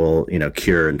 and then it will,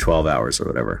 cure in 12 hours or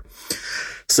whatever.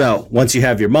 So once you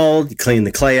have your mold, you clean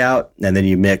the clay out, and then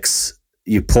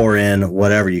you pour in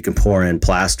whatever you can pour in,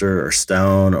 plaster or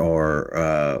stone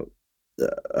or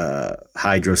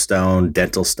hydro stone,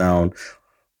 dental stone,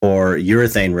 or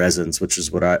urethane resins, which is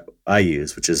what I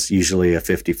use, which is usually a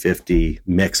 50-50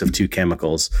 mix of two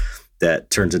chemicals that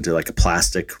turns into like a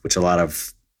plastic, which a lot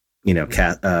of,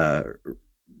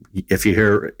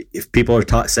 if people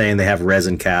are saying they have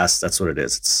resin casts, that's what it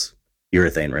is. It's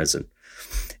urethane resin,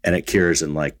 and it cures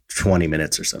in like 20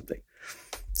 minutes or something.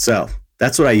 So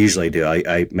that's what I usually do.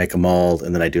 I make a mold,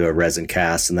 and then I do a resin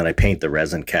cast, and then I paint the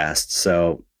resin cast.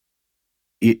 So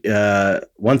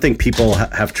one thing people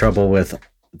have trouble with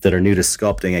that are new to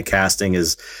sculpting and casting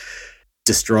is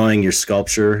destroying your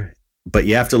sculpture, but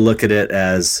you have to look at it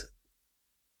as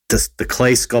the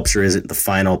clay sculpture isn't the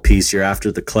final piece you're after.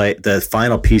 The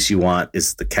final piece you want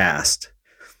is the cast.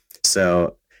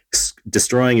 So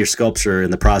destroying your sculpture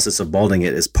in the process of molding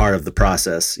it is part of the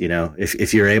process.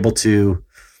 If you're able to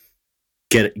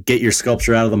get your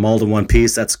sculpture out of the mold in one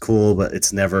piece, that's cool, but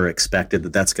it's never expected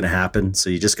that that's going to happen. So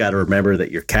you just got to remember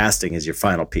that your casting is your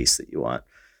final piece that you want.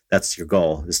 That's your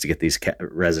goal, is to get these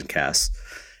resin casts.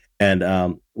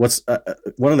 And what's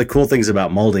one of the cool things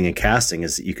about molding and casting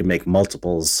is that you can make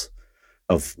multiples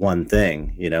of one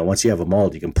thing. Once you have a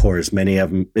mold, you can pour as many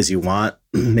of them as you want.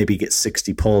 Maybe get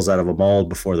 60 pulls out of a mold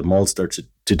before the mold starts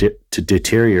to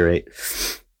deteriorate.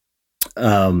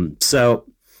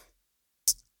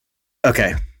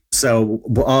 Okay, so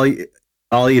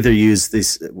I'll either use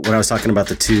these. When I was talking about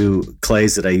the two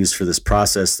clays that I use for this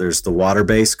process, there's the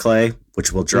water-based clay,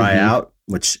 which will dry out,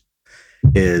 which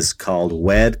is called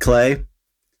wed clay,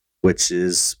 which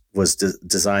was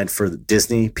designed for the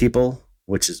Disney people.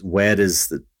 Which is wed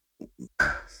is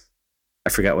I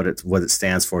forgot what it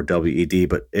stands for, WED,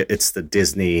 but it's the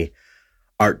Disney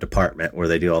art department where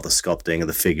they do all the sculpting of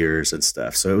the figures and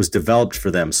stuff. So it was developed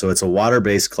for them. So it's a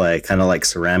water-based clay, kind of like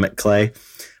ceramic clay,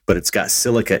 but it's got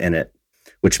silica in it,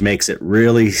 which makes it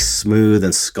really smooth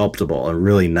and sculptable and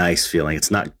really nice feeling.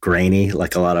 It's not grainy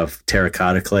like a lot of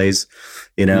terracotta clays,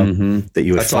 that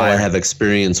you would That's all I have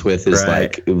experience with is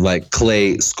like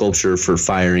clay sculpture for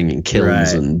firing in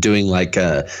kilns and doing like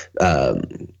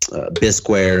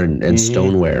bisqueware and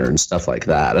stoneware and stuff like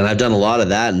that. And I've done a lot of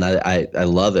that, and I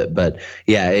love it. But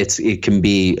yeah, it can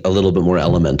be a little bit more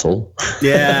elemental.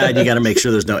 Yeah, and you got to make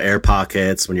sure there's no air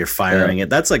pockets when you're firing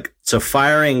it. That's so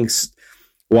firing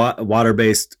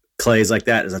water-based clays like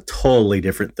that is a totally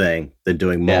different thing than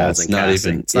doing molds and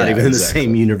casting. It's not even in the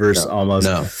same universe almost.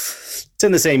 No. It's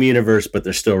in the same universe, but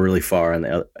they're still really far on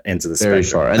the ends of the spectrum. Very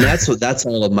far, and that's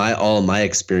all of my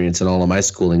experience and all of my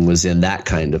schooling was in that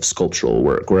kind of sculptural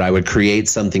work, where I would create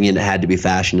something and it had to be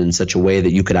fashioned in such a way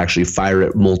that you could actually fire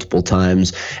it multiple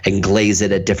times and glaze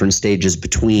it at different stages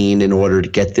between in order to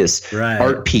get this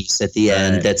art piece at the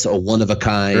end that's a one of a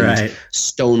kind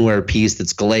stoneware piece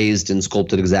that's glazed and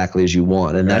sculpted exactly as you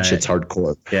want, and that shit's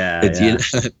hardcore.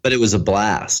 But it was a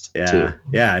blast. Too.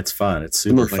 Yeah, it's fun. It's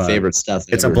super fun. My favorite stuff.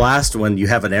 It's a blast when you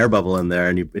have an air bubble in there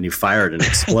and you fire it and it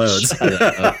explodes.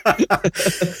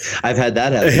 I've had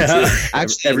that happen too.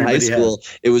 Actually, in high school,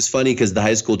 it was funny because the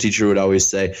high school teacher would always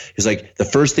say, he's like, the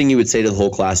first thing you would say to the whole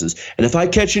class is, and if I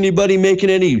catch anybody making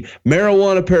any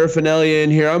marijuana paraphernalia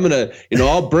in here, I'm going to,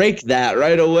 I'll break that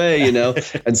right away,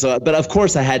 And so, but of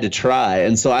course I had to try.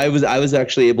 And so I was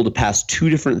actually able to pass two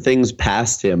different things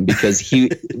past him because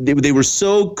they were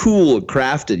so cool,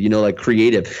 crafted, like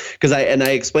creative. Because I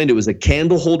explained it was a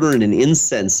candle holder and an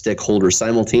incense stick holder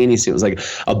simultaneously. It was like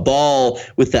a ball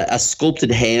with a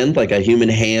sculpted hand, like a human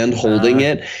hand holding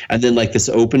it, and then like this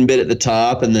open bit at the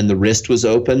top, and then the wrist was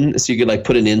open, so you could like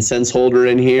put an incense holder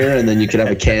in here, and then you could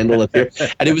have a candle up here.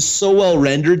 And it was so well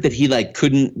rendered that he like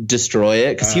couldn't destroy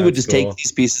it, because he would just take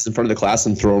these pieces in front of the class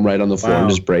and throw them right on the floor and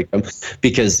just break them,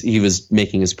 because he was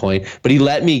making his point. But he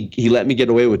let me get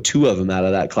away with two of them out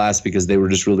of that class because they were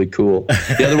just really cool.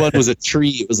 The other one was a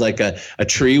tree. It was like a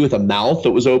tree with a mouth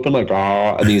that was open, like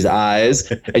and these eyes,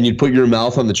 and you'd put your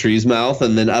mouth on the tree's mouth,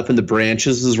 and then up in the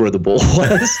branches is where the bowl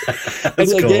was.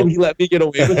 And again, he let me get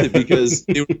away with it because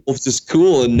they were both just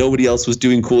cool, and nobody else was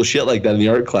doing cool shit like that in the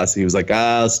art class. And he was like,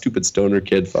 stupid stoner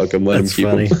kid, fuck him, let him keep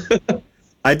him.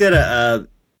 I did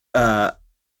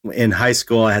in high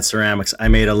school, I had ceramics. I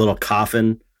made a little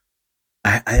coffin.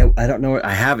 I don't know,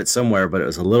 I have it somewhere, but it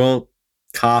was a little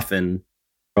coffin,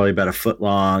 probably about a foot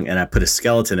long, and I put a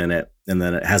skeleton in it, and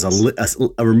then it has a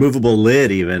removable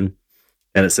lid even,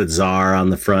 and it said Czar on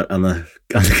the front on the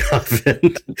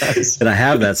coffin. Nice. And I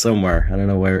have that somewhere. I don't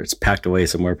know where, it's packed away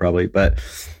somewhere probably. But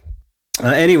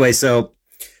anyway, so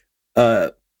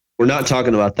we're not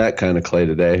talking about that kind of clay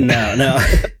today.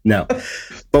 No.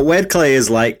 But wed clay is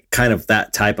like kind of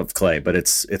that type of clay, but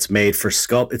it's made for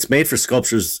It's made for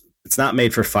sculptures. It's not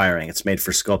made for firing. It's made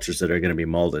for sculptures that are going to be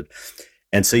molded.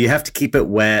 And so you have to keep it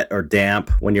wet or damp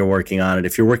when you're working on it.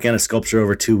 If you're working on a sculpture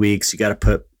over 2 weeks, you got to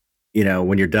put,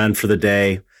 when you're done for the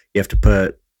day, you have to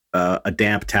put a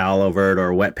damp towel over it,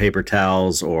 or wet paper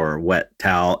towels, or wet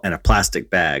towel and a plastic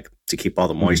bag to keep all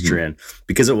the moisture in,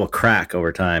 because it will crack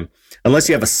over time. Unless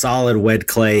you have a solid wed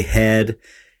clay head,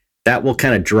 that will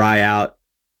kind of dry out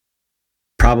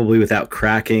probably without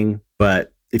cracking.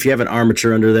 But if you have an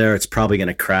armature under there, it's probably going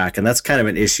to crack. And that's kind of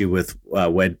an issue with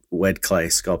wed clay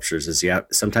sculptures, is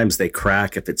sometimes they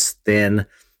crack if it's thin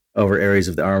over areas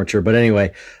of the armature. But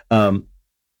anyway,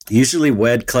 usually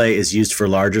wed clay is used for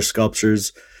larger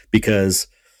sculptures because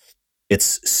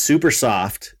it's super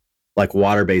soft, like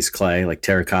water-based clay, like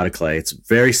terracotta clay. It's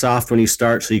very soft when you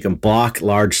start, so you can block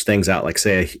large things out, like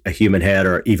say a human head,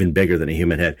 or even bigger than a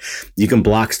human head. You can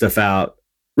block stuff out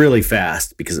really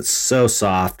fast because it's so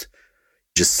soft.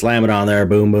 Just slam it on there,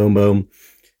 boom, boom, boom.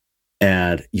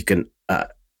 And you can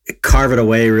carve it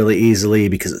away really easily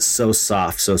because it's so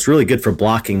soft. So it's really good for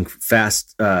blocking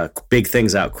fast, big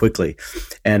things out quickly.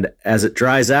 And as it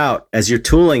dries out, as you're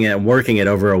tooling it and working it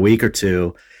over a week or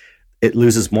two, it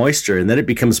loses moisture, and then it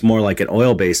becomes more like an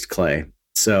oil-based clay.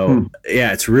 So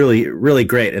yeah, it's really, really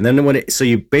great. And then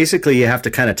you have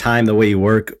to kind of time the way you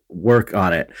work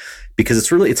on it, because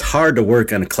it's hard to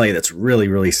work on a clay that's really,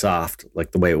 really soft,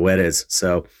 like the way wet is.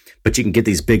 So, but you can get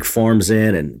these big forms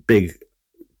in and big,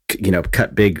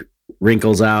 cut big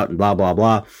wrinkles out and blah, blah,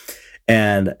 blah.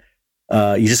 And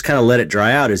you just kind of let it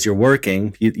dry out as you're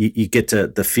working. You get to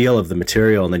the feel of the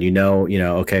material, and then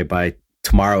okay, by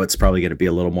tomorrow it's probably going to be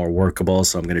a little more workable,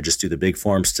 so I'm going to just do the big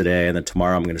forms today, and then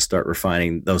tomorrow I'm going to start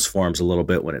refining those forms a little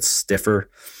bit when it's stiffer.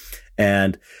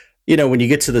 And when you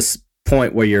get to this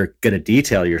point where you're going to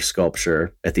detail your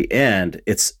sculpture at the end,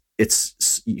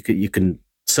 you can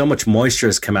so much moisture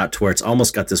has come out to where it's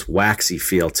almost got this waxy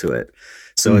feel to it.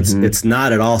 So it's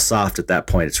not at all soft at that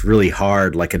point. It's really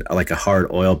hard, like a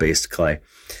hard oil-based clay.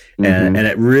 And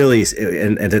it really,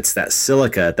 and it's that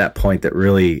silica at that point that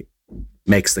really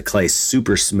makes the clay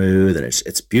super smooth, and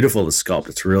it's beautiful to sculpt.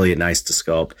 It's really nice to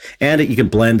sculpt, and you can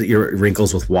blend your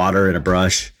wrinkles with water in a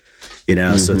brush,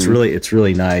 so it's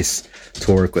really nice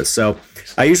to work with. So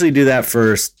I usually do that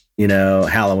first,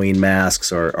 Halloween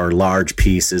masks or large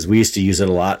pieces. We used to use it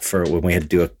a lot for when we had to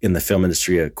do in the film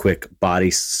industry a quick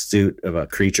body suit of a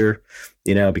creature,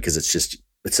 because it's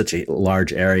such a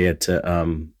large area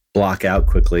to block out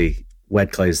quickly.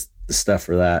 Wed clay's the stuff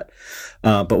for that.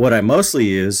 But what I mostly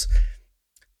use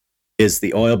is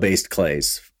the oil-based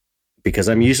clays, because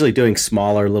I'm usually doing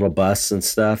smaller little busts and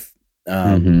stuff.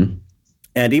 And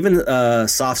even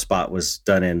Soft Spot was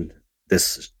done in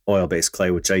this oil-based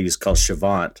clay, which I use, called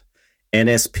Chavant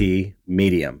NSP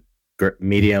Medium.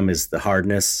 Medium is the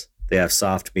hardness. They have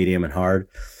soft, medium, and hard.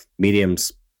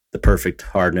 Medium's the perfect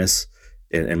hardness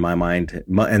in my mind.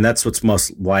 And that's what's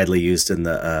most widely used in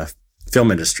the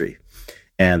film industry.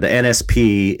 And the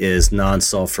NSP is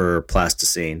non-sulfur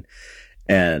plasticine.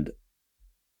 And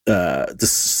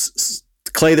this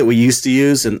clay that we used to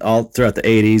use and all throughout the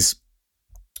 80s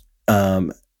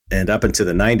and up into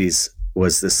the 90s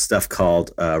was this stuff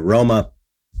called Roma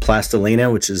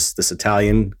Plastilina, which is this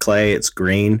Italian clay. It's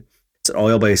green. It's an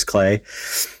oil-based clay,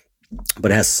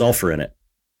 but it has sulfur in it,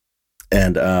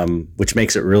 and which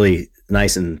makes it really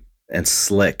nice and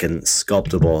slick and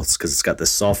sculptable. It's because it's got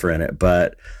this sulfur in it.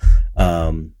 But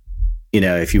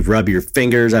if you rub your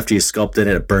fingers after you sculpt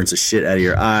it burns the shit out of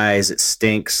your eyes. It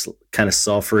stinks, kind of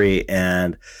sulfury.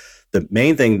 And the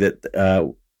main thing that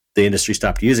the industry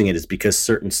stopped using it is because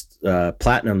certain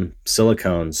platinum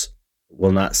silicones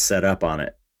will not set up on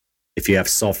it. If you have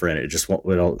sulfur in it, it just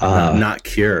it'll not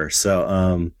cure.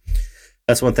 So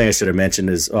that's one thing I should have mentioned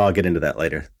I'll get into that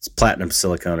later. It's platinum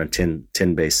silicone and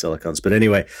tin-based silicones. But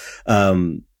anyway,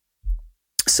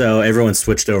 so everyone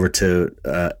switched over to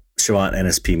Chavant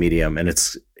NSP Medium, and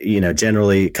it's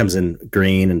generally it comes in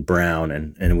green and brown,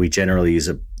 and we generally use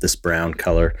this brown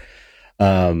color.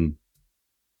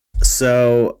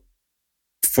 So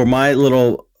for my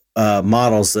little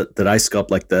models that I sculpt,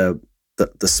 like the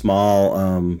small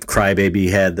crybaby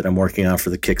head that I'm working on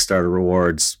for the Kickstarter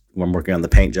rewards, I'm working on the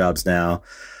paint jobs now.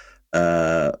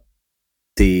 The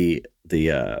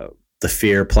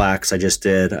fear plaques I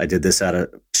did this out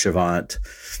of Chavant.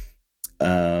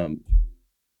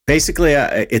 Basically,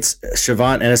 it's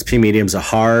Chavant NSP Medium's a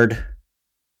hard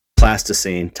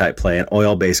plasticine type clay, an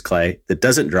oil-based clay that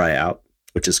doesn't dry out,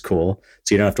 which is cool.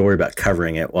 So you don't have to worry about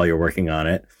covering it while you're working on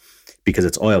it, because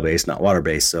it's oil-based, not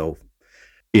water-based. So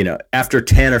after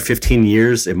 10 or 15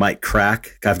 years, it might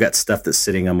crack. I've got stuff that's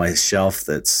sitting on my shelf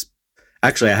that's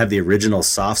actually, I have the original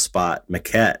Soft Spot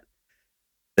maquette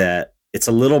that it's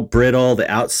a little brittle. The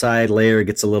outside layer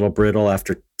gets a little brittle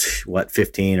after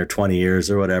 15 or 20 years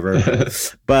or whatever.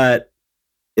 But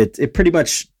it pretty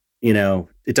much,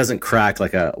 it doesn't crack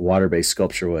like a water-based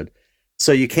sculpture would.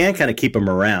 So you can kind of keep them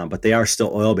around, but they are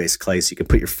still oil-based clay, so you can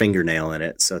put your fingernail in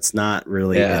it. So it's not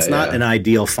really, not an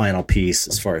ideal final piece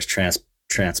as far as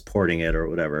transporting it or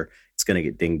whatever. It's going to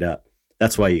get dinged up.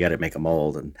 That's why you got to make a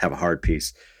mold and have a hard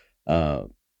piece.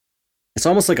 It's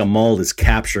almost like a mold is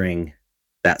capturing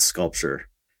that sculpture.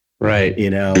 Right.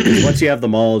 Once you have the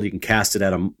mold, you can cast it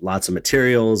out of lots of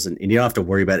materials and you don't have to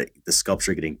worry about the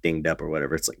sculpture getting dinged up or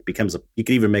whatever. It's like you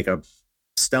can even make a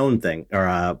stone thing or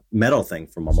a metal thing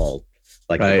from a mold,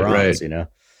 like the bronze,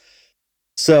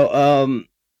 So,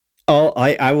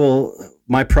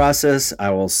 my process, I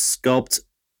will sculpt.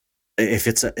 If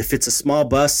it's a small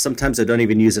bust, sometimes I don't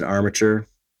even use an armature,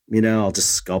 I'll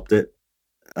just sculpt it,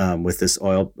 with this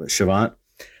oil Chavant.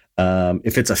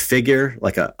 If it's a figure,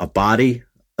 like a body,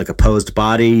 like a posed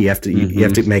body, you have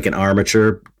to make an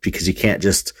armature because you can't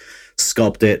just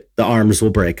sculpt it. The arms will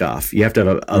break off. You have to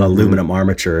have an aluminum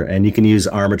armature, and you can use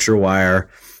armature wire.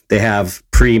 They have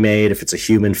pre-made, if it's a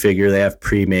human figure, they have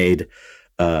pre-made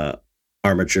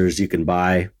armatures you can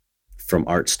buy from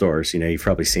art stores. You've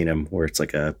probably seen them where it's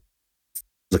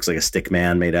looks like a stick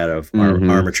man made out of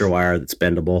armature wire that's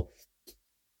bendable.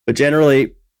 But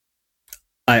generally,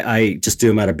 I just do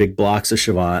them out of big blocks of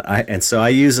Chavant. And so I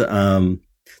use the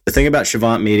thing about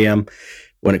Chavant medium,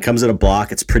 when it comes in a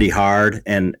block, it's pretty hard,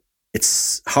 and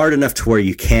it's hard enough to where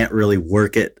you can't really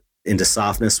work it into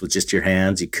softness with just your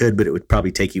hands. You could, but it would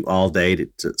probably take you all day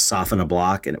to soften a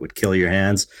block, and it would kill your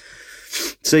hands.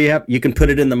 So you can put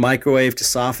it in the microwave to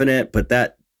soften it, but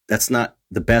that's not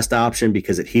the best option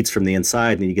because it heats from the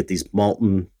inside, and you get these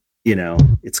molten.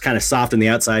 It's kind of soft on the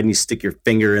outside, and you stick your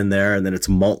finger in there, and then it's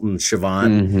molten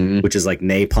Chavant, which is like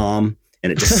napalm,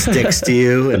 and it just sticks to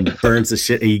you and burns the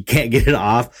shit, and you can't get it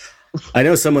off. I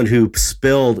know someone who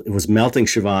was melting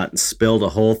Chavant and spilled a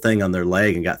whole thing on their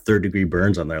leg and got 3rd-degree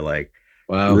burns on their leg.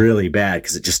 Wow. Really bad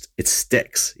because it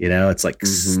sticks, it's like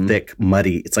thick,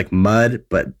 muddy. It's like mud,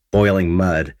 but boiling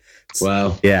mud.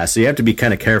 Wow. Yeah, so you have to be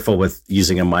kind of careful with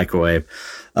using a microwave.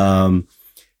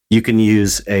 You can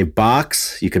use a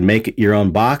box. You can make your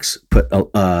own box, put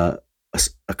a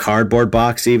cardboard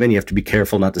box even. You have to be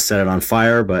careful not to set it on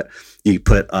fire, but you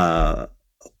put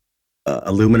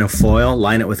aluminum foil,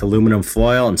 line it with aluminum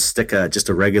foil, and stick just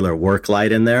a regular work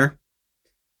light in there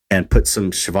and put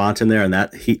some Chavant in there, and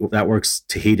that works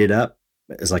to heat it up.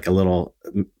 It's like a little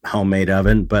homemade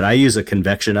oven, but I use a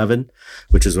convection oven,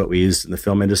 which is what we use in the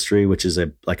film industry, which is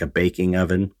like a baking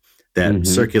oven that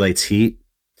circulates heat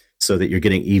so that you're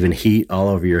getting even heat all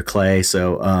over your clay.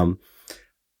 So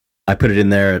I put it in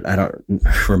there at, I don't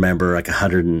remember, like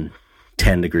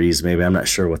 110 degrees maybe. I'm not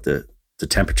sure what the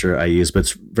temperature I use, but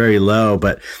it's very low.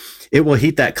 But it will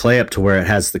heat that clay up to where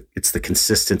it's the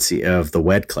consistency of the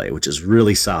wet clay, which is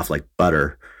really soft, like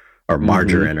butter or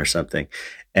margarine or something.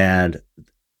 And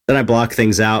then I block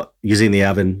things out using the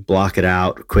oven, block it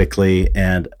out quickly.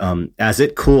 And as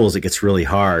it cools, it gets really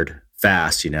hard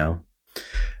fast,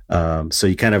 So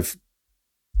you kind of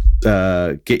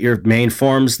get your main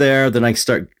forms there. Then I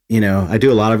start, I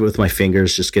do a lot of it with my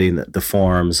fingers, just getting the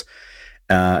forms.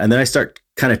 And then I start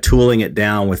kind of tooling it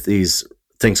down with these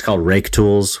things called rake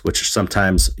tools, which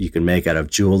sometimes you can make out of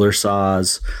jeweler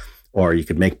saws, or you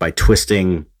could make by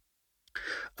twisting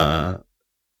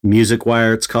music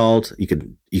wire, it's called. You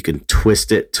can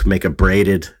twist it to make a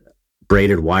braided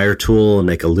wire tool and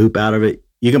make a loop out of it.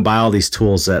 You can buy all these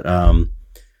tools at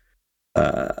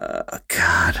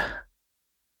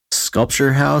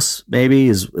Sculpture House maybe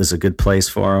is a good place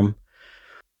for them.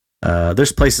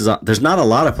 There's not a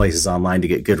lot of places online to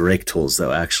get good rake tools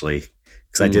though, actually,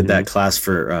 because I did that class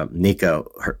for Nico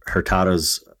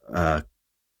Hurtado's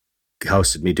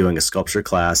hosted me doing a sculpture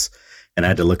class, and I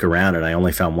had to look around, and I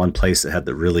only found one place that had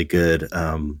the really good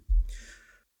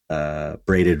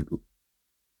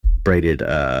braided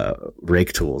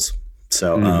rake tools.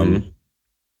 So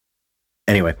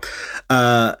anyway,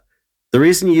 the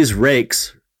reason you use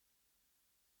rakes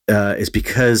is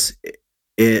because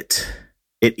it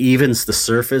evens the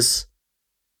surface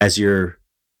as you're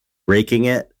raking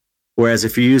it. Whereas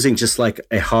if you're using just like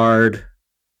a hard,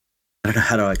 I don't know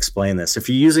how to explain this. If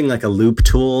you're using like a loop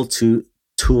tool to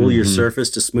tool your surface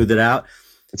to smooth it out,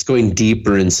 it's going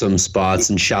deeper in some spots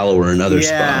and shallower in other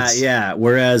spots. Yeah.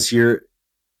 Whereas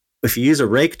if you use a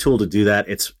rake tool to do that,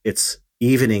 it's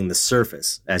evening the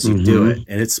surface as you do it.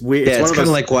 And it's weird. Yeah, it's kind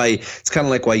of like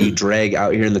why you drag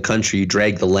out here in the country, you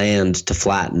drag the land to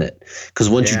flatten it. Because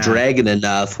once you drag it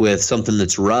enough with something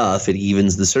that's rough, it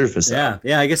evens the surface out.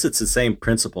 Yeah, I guess it's the same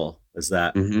principle as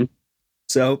that.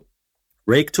 So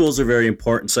rake tools are very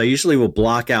important. So I usually will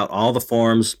block out all the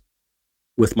forms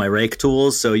with my rake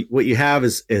tools. So what you have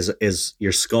is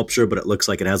your sculpture, but it looks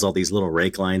like it has all these little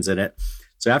rake lines in it.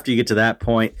 So after you get to that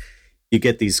point, you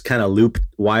get these kind of loop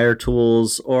wire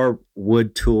tools or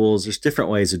wood tools. There's different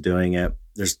ways of doing it.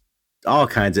 There's all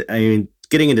kinds of, I mean,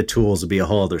 getting into tools would be a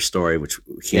whole other story, which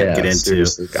we can't get into.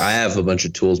 Seriously. I have a bunch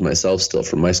of tools myself still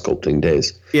from my sculpting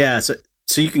days. Yeah. So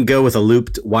you can go with a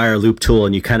looped wire loop tool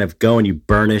and you kind of go and you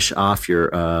burnish off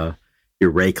your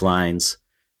rake lines.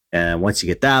 And once you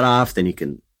get that off, then you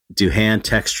can do hand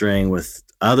texturing with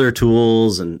other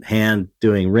tools and hand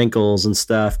doing wrinkles and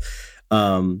stuff.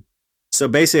 So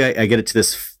basically, I get it to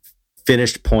this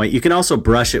finished point. You can also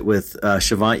brush it with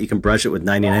Chavant. You can brush it with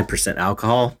 99%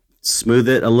 alcohol, smooth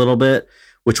it a little bit,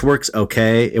 which works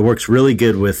okay. It works really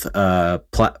good with the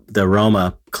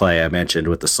Aroma clay I mentioned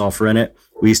with the sulfur in it.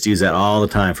 We used to use that all the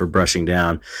time for brushing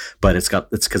down, but it's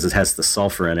because it has the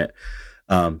sulfur in it.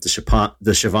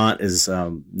 The Chavant is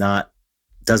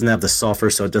doesn't have the sulfur,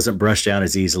 so it doesn't brush down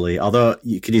as easily. Although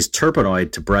you could use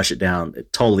Turpenoid to brush it down,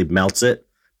 it totally melts it.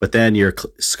 But then your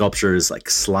sculpture is like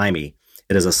slimy.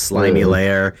 It has a slimy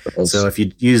layer. So if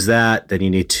you use that, then you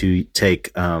need to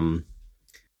take some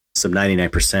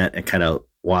 99% and kind of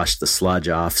wash the sludge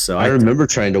off. So I remember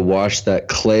trying to wash that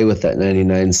clay with that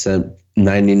 99%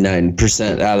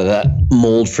 out of that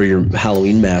mold for your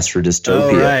Halloween mask for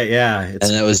Dystopia. Oh, right, yeah. And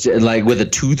that was like with a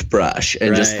toothbrush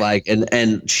and just like and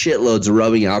shitloads of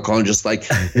rubbing alcohol and just like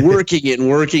working it,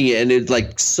 and it's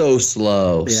like so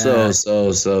slow, so slow.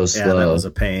 Yeah, that was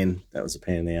a pain. That was a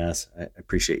pain in the ass. I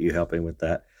appreciate you helping with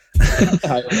that.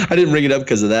 I didn't bring it up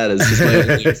because of that. It's just my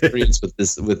only experience with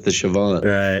the Chavant.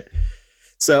 Right.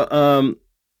 So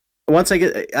once I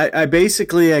get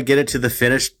it to the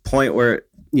finished point where,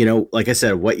 you know, like I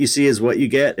said, what you see is what you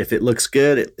get. If it looks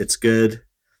good, it's good.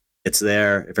 It's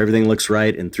there. If everything looks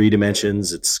right in 3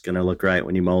 dimensions, it's going to look right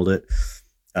when you mold it.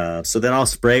 So then I'll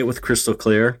spray it with crystal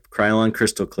clear, Krylon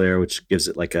crystal clear, which gives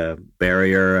it like a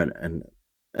barrier and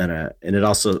it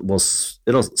also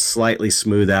it'll slightly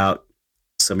smooth out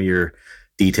some of your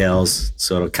details.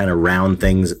 So it'll kind of round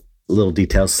things, little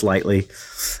details slightly.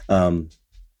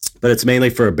 But it's mainly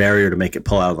for a barrier to make it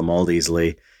pull out of the mold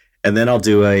easily. And then I'll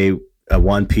do a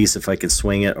 1-piece if I can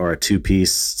swing it, or a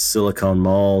 2-piece silicone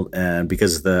mold. And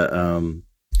because the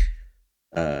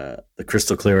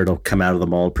crystal clear, it'll come out of the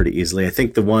mold pretty easily. I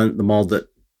think the mold that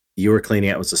you were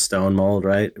cleaning out was a stone mold,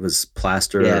 right? It was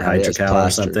plaster or hydrocal or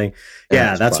something.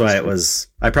 Yeah, that's plaster. Why it was.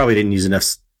 I probably didn't use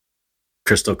enough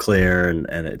crystal clear,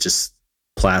 and it just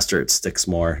plaster. It sticks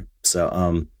more.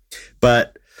 So,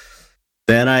 but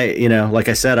then like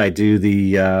I said, I do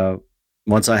the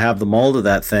once I have the mold of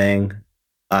that thing,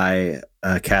 I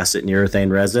cast it in urethane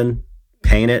resin,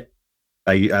 paint it.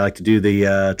 I like to do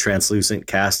the translucent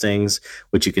castings,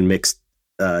 which you can mix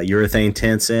urethane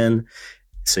tints in,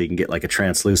 so you can get like a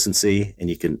translucency, and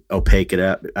you can opaque it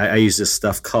up. I use this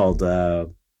stuff called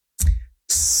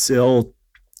Siltec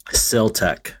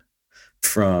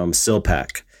from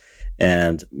Silpack,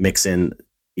 and mix in.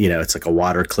 It's like a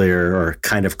water clear or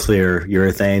kind of clear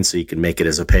urethane, so you can make it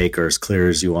as opaque or as clear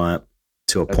as you want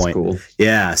to a point. Cool.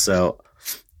 Yeah, so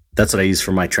that's what I use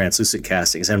for my translucent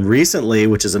castings. And recently,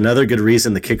 which is another good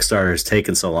reason the Kickstarter has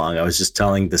taken so long, I was just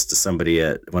telling this to somebody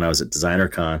when I was at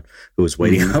DesignerCon who was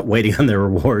waiting on their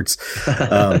rewards.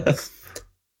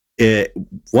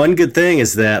 One good thing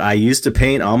is that I used to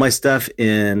paint all my stuff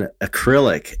in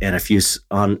acrylic, and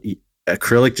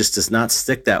acrylic just does not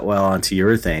stick that well onto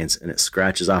urethanes, and it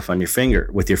scratches off on your finger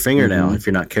with your fingernail if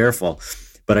you're not careful.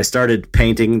 But I started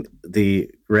painting the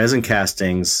resin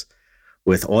castings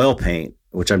with oil paint,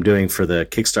 which I'm doing for the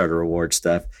Kickstarter reward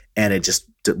stuff, and it just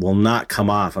will not come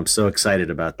off. I'm so excited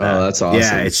about that. Oh, that's awesome.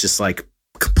 Yeah, it's just like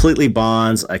completely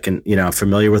bonds. I can, I'm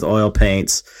familiar with oil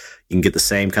paints. You can get the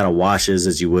same kind of washes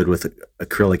as you would with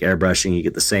acrylic airbrushing. You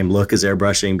get the same look as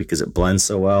airbrushing because it blends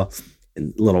so well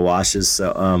in little washes.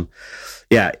 So,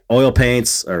 oil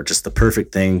paints are just the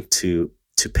perfect thing to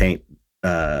paint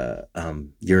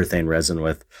urethane resin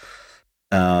with.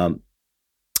 One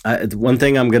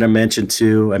thing I'm going to mention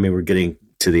too, I mean, we're getting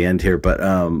to the end here, but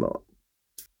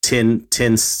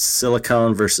tin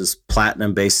silicone versus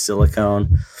platinum based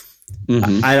silicone.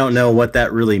 I don't know what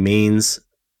that really means.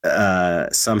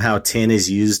 Somehow tin is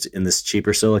used in this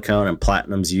cheaper silicone and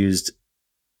platinum's used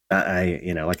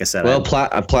Like I said, well,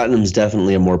 platinum's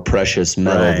definitely a more precious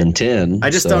metal than tin. I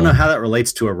just don't know how that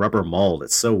relates to a rubber mold.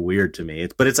 It's so weird to me,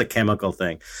 but it's a chemical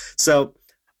thing. So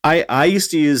I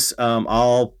used to use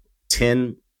all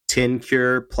tin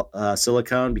cure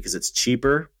silicone because it's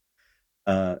cheaper,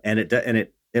 and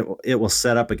it will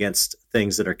set up against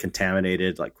things that are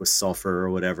contaminated, like with sulfur or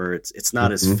whatever. It's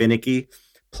not as finicky.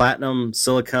 Platinum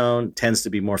silicone tends to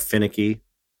be more finicky.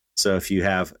 So if you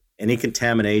have any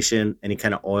contamination, any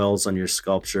kind of oils on your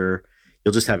sculpture,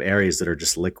 you'll just have areas that are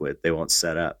just liquid. They won't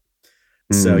set up.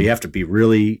 So you have to be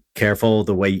really careful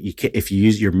the way if you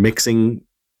use your mixing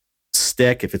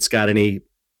stick, if it's got any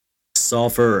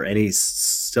sulfur or any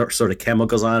sort of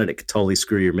chemicals on it, it could totally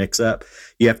screw your mix up.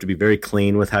 You have to be very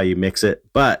clean with how you mix it.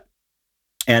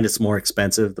 And it's more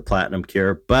expensive, the platinum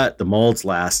cure, but the molds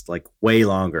last like way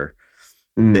longer.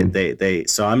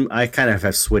 So I kind of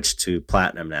have switched to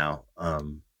platinum now.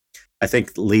 I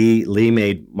think Lee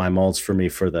made my molds for me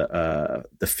for the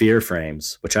Fear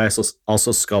frames, which I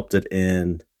also sculpted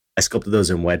in. I sculpted those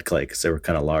in wet clay because they were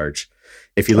kind of large.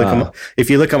 If you look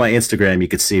on my Instagram, you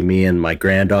could see me and my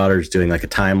granddaughters doing like a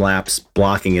time lapse,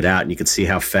 blocking it out, and you can see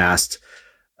how fast.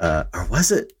 Or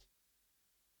was it?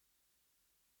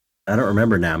 I don't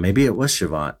remember now. Maybe it was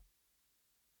Chavant.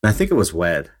 I think it was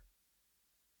Wed.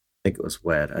 It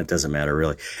doesn't matter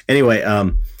really. Anyway,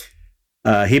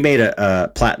 he made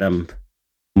a platinum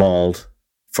mold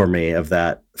for me of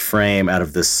that frame out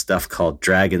of this stuff called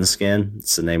Dragon Skin.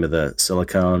 It's the name of the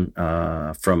silicone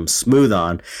from Smooth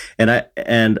On,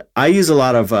 and I use a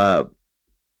lot of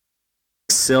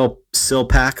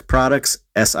Silpak products,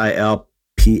 SILPAK,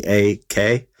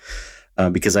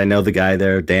 because I know the guy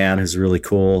there, Dan, who's really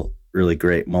cool, really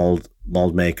great mold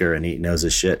maker, and he knows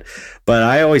his shit. But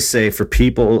I always say for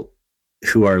people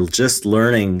who are just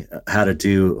learning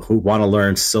who want to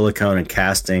learn silicone and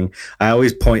casting, I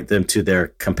always point them to their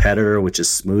competitor, which is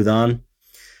Smooth On,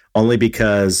 only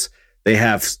because they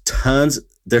have tons.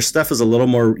 Their stuff is a little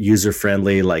more user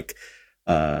friendly. Like,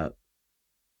 they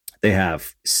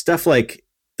have stuff like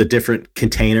the different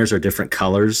containers are different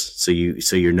colors. So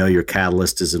your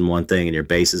catalyst is in one thing and your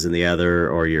base is in the other,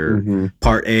 or your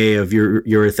part A of your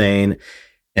urethane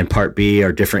and part B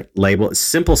are different labels,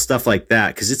 simple stuff like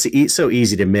that. Cause it's so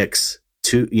easy to mix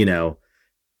the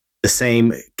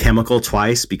same chemical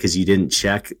twice because you didn't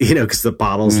check, cause the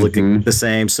bottles look the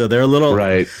same. So they're a little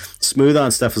Smooth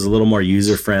On stuff is a little more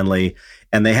user friendly,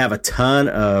 and they have a ton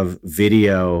of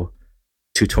video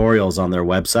tutorials on their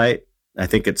website. I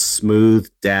think it's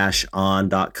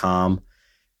smooth-on.com.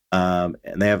 And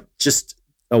they have just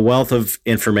a wealth of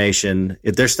information.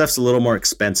 Their stuff's a little more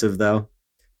expensive though,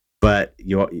 but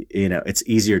it's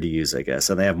easier to use, I guess.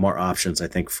 And they have more options, I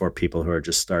think, for people who are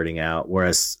just starting out.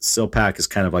 Whereas Silpak is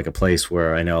kind of like a place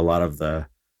where I know a lot of the,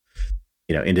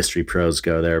 industry pros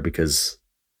go there because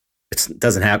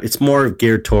it's more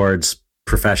geared towards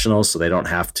professionals. So they don't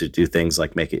have to do things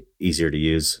like make it easier to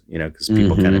use, because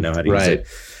people kind of know how to use it.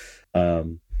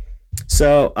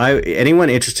 So anyone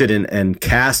interested in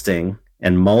casting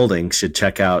and molding should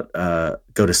check out,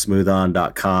 go to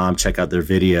smoothon.com, check out their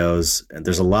videos. And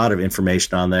there's a lot of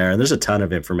information on there. And there's a ton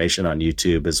of information on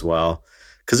YouTube as well,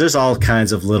 because there's all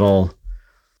kinds of little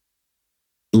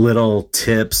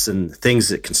tips and things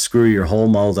that can screw your whole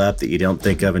mold up that you don't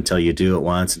think of until you do it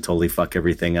once and totally fuck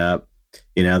everything up.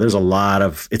 There's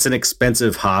it's an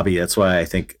expensive hobby. That's why I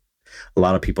think a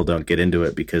lot of people don't get into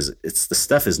it, because the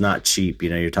stuff is not cheap.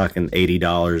 You're talking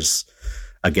 $80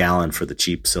 a gallon for the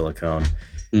cheap silicone,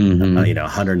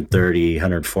 130,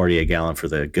 140 a gallon for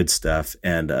the good stuff.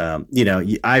 And, I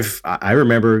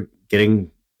remember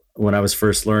getting, when I was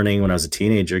first learning, when I was a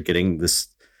teenager, getting this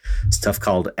stuff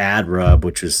called Ad Rub,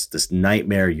 which was this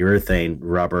nightmare urethane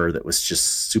rubber that was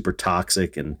just super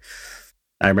toxic. And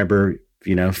I remember,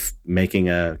 making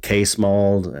a case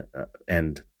mold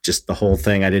and just the whole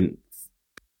thing, I didn't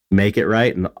make it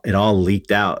right, and it all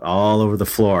leaked out all over the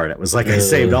floor, and it was like I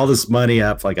saved all this money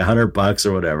up, like $100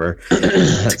 or whatever.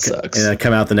 That sucks. And I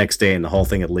come out the next day and the whole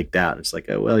thing had leaked out. It's like,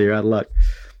 oh well, you're out of luck.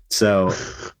 So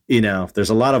there's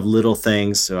a lot of little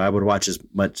things. So I would watch as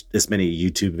many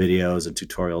YouTube videos and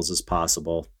tutorials as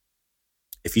possible.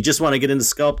 If you just want to get into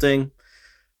sculpting,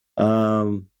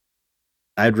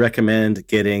 I'd recommend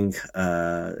getting,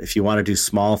 if you want to do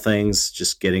small things,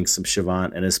 just getting some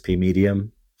Chavant NSP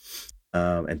medium.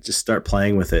 And just start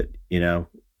playing with it, because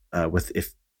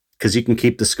you can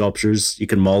keep the sculptures, you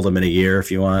can mold them in a year if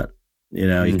you want,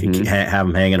 you can have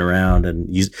them hanging around,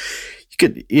 and you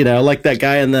could, like that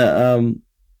guy in the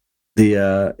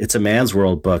It's a Man's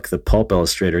World book, the pulp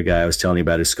illustrator guy I was telling you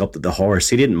about, who sculpted the horse.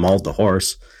 He didn't mold the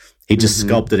horse. He just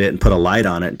sculpted it and put a light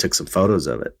on it and took some photos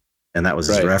of it. and that was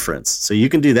his reference. So you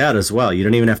can do that as well. You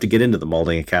don't even have to get into the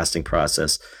molding and casting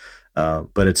process,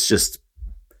 but it's just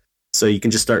so you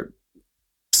can just start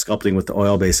sculpting with the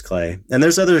oil-based clay. And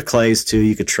there's other clays too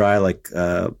you could try, like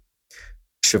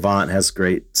Chavant has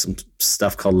some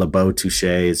stuff called Le Beau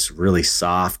Touché. It's really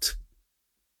soft,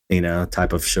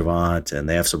 type of Chavant, and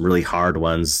they have some really hard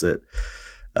ones that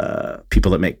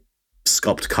people that make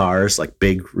sculpt cars, like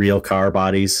big real car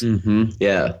bodies. Mm-hmm.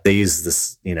 Yeah, they use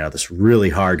this, this really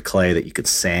hard clay that you could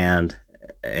sand.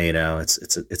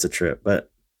 It's a trip.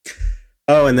 But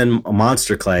and then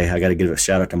Monster Clay. I got to give a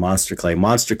shout out to Monster Clay.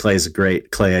 Monster Clay is a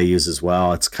great clay I use as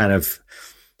well. It's kind of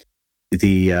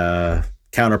the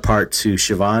counterpart to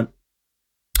Chavant,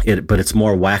 but it's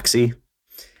more waxy.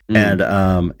 And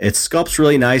it sculpts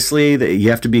really nicely. You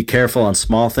have to be careful on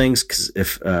small things, because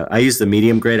if I use the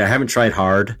medium grade, I haven't tried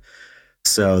hard,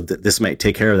 so this might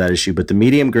take care of that issue. But the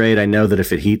medium grade, I know that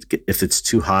if it's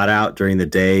too hot out during the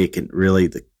day, it can really,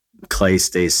 the clay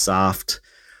stays soft,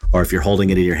 or if you're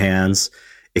holding it in your hands,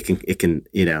 it can you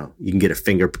can get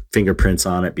a fingerprints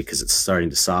on it because it's starting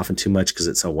to soften too much because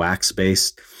it's a wax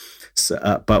based.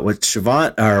 So, but what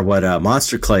Chavant or what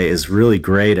Monster Clay is really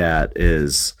great at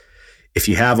is, if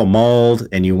you have a mold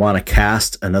and you want to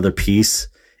cast another piece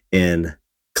in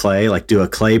clay, like do a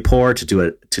clay pour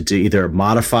to either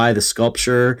modify the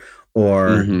sculpture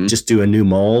or just do a new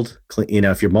mold.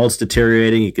 If your mold's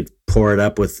deteriorating, you could pour it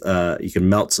up with, you can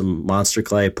melt some Monster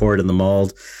Clay, pour it in the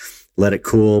mold, let it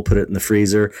cool, put it in the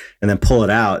freezer, and then pull it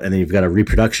out. And then you've got a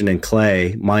reproduction in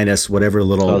clay minus whatever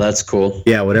little. Oh, that's cool.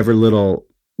 Yeah, whatever little,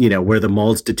 where the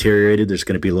mold's deteriorated, there's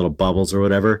going to be little bubbles or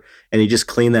whatever. And you just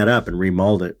clean that up and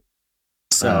remold it.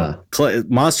 So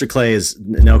Monster Clay is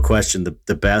no question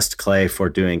the best clay for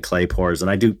doing clay pours. And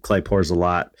I do clay pours a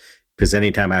lot, because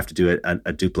anytime I have to do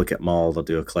a duplicate mold, I'll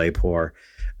do a clay pour.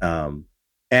 And,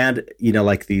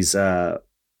 like these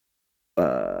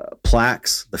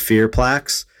plaques, the fear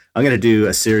plaques, I'm going to do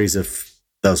a series of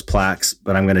those plaques,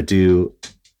 but I'm going to do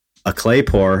a clay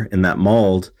pour in that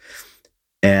mold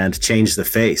and change the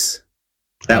face.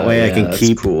 That way I can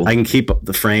keep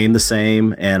the frame the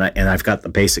same, and I've got the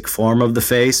basic form of the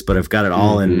face, but I've got it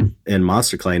all in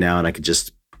Monster Clay now, and I could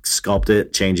just sculpt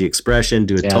it, change the expression,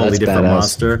 do a totally different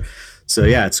monster. So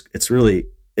yeah, it's really,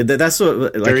 that's what,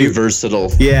 like, very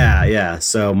versatile. Yeah.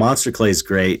 So Monster Clay is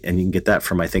great, and you can get that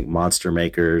from, I think, Monster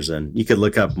Makers, and you could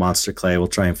look up Monster Clay. We'll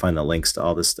try and find the links to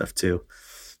all this stuff too.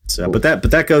 So, cool.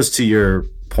 but that goes to your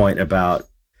point about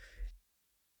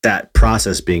that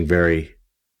process being very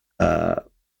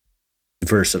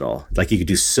versatile. Like, you could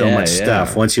do so much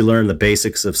stuff. Once you learn the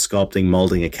basics of sculpting,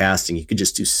 molding, and casting, you could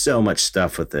just do so much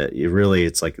stuff with it.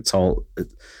 It's all,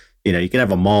 you can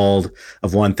have a mold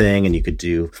of one thing, and you could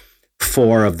do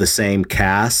 4 of the same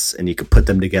casts, and you could put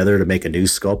them together to make a new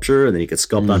sculpture, and then you could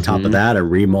sculpt on top of that and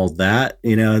remold that.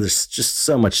 There's just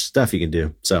so much stuff you can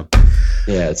do. So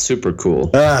yeah, it's super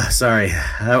cool. Sorry,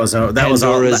 that was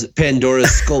Pandora's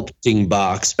sculpting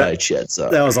box by Chet. So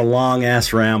that was a long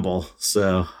ass ramble.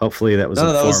 So hopefully that was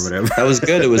informative. That was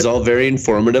good. It was all very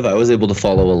informative. I was able to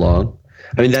follow along.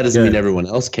 I mean, that doesn't mean everyone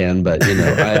else can, but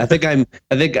I think I'm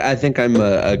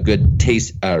a good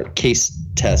case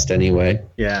test anyway.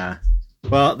 Yeah.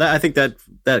 Well, I think that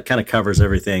kind of covers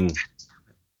everything.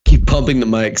 Keep pumping the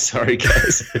mic. Sorry,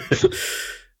 guys.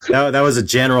 That was a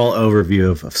general overview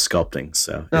of sculpting.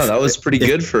 So that was pretty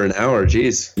good for an hour.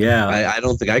 Jeez. Yeah. I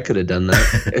don't think I could have done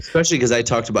that, especially because I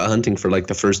talked about hunting for like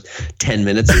the first 10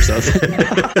 minutes or something.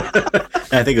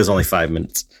 I think it was only 5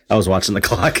 minutes. I was watching the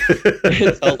clock.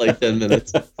 It felt like 10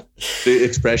 minutes. The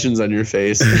expressions on your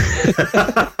face.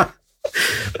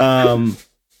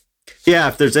 Yeah,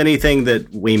 if there's anything that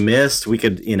we missed, we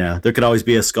could, there could always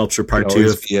be a sculpture part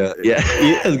 2. Yeah.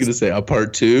 I was going to say a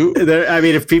part 2.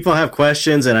 If people have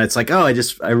questions and it's like,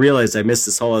 I realized I missed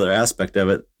this whole other aspect of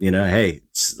it, hey,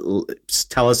 just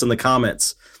tell us in the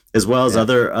comments, as well as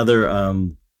other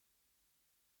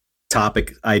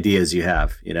topic ideas you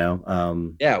have,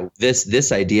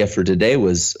 this idea for today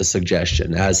was a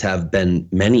suggestion, as have been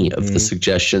many of the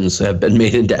suggestions have been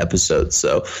made into episodes.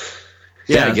 So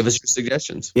give us your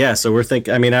suggestions. Yeah, so we're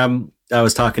thinking, I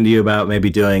was talking to you about maybe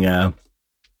doing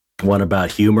one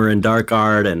about humor in dark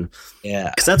art, and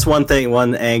because that's one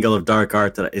angle of dark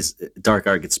art dark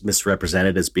art gets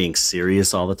misrepresented as being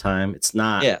serious all the time. It's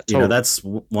not. Totally. That's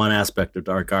one aspect of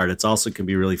dark art. It's also can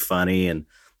be really funny and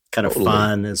kind of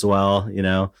fun as well, you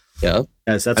know? Yeah.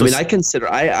 Yes, I mean, I consider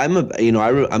I'm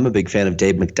a big fan of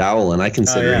Dave McDowell, and I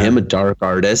consider him a dark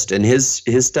artist, and his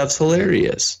stuff's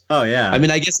hilarious. Oh yeah. I mean,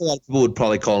 I guess a lot of people would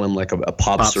probably call him like a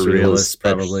pop surrealist,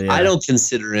 probably. Yeah. I don't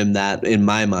consider him that in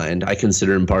my mind. I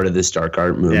consider him part of this dark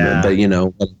art movement, but you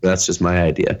know, that's just my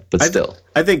idea. But still,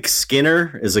 I think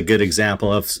Skinner is a good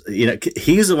example of, you know,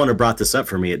 he's the one who brought this up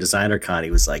for me at Designer Con.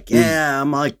 He was like, "Yeah,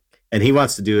 I'm like," and he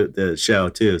wants to do the show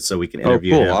too, so we can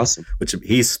interview him. Awesome. Which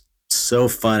he's so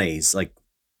funny. He's like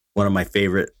one of my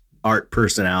favorite art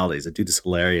personalities. That dude is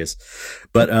hilarious.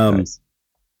 But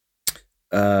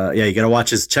yeah, you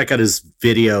gotta check out his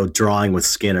video drawing with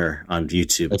Skinner on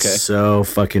YouTube. It's so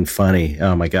fucking funny.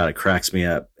 Oh my god, it cracks me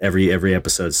up. Every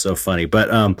episode is so funny.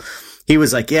 But he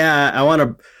was like, yeah, I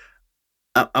wanna,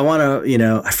 you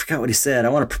know, I forgot what he said. I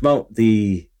want to promote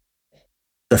the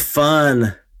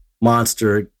fun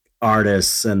monster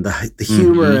artists and the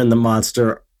humor and the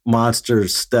monster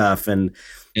stuff. And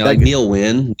like Neil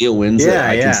Wynn.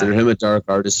 I consider him a dark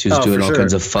artist who's doing all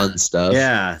kinds of fun stuff.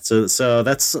 Yeah. So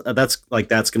that's going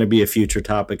to be a future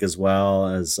topic, as well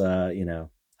as, you know,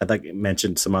 I'd like to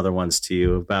mention some other ones to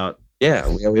you about. Yeah.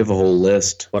 We have a whole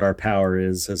list. What our power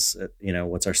is, as you know,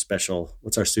 what's our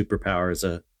superpower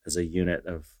as a unit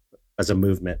as a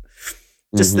movement.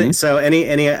 So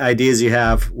any ideas you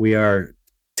have, we are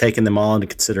taking them all into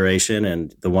consideration,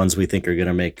 and the ones we think are going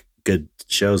to make good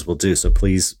shows we'll do. So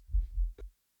please,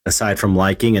 aside from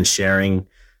liking and sharing,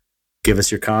 give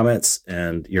us your comments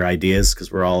and your ideas,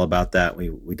 because we're all about that. We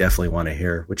definitely want to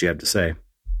hear what you have to say.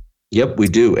 Yep, we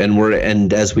do.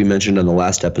 And as we mentioned on the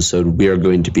last episode, we are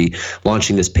going to be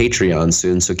launching this Patreon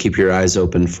soon. So keep your eyes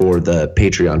open for the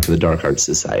Patreon for the Dark Art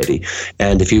Society.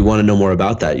 And if you want to know more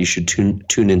about that, you should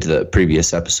tune into the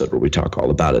previous episode where we talk all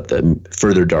about it, the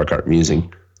further dark art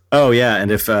musing. Oh, yeah.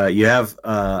 And if you have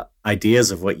ideas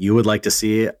of what you would like to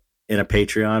see in a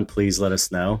Patreon, please let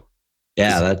us know.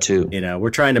 Yeah, that too. You know, we're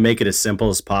trying to make it as simple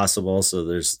as possible, so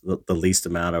there's the least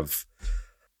amount of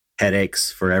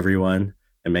headaches for everyone,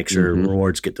 and make sure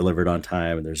rewards get delivered on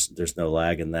time, and there's no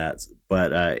lag in that.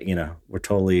 But you know, we're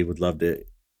totally would love to,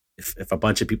 if a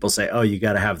bunch of people say, "Oh, you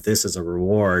got to have this as a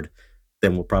reward,"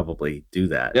 then we'll probably do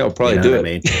that. Yeah, we'll probably do it. I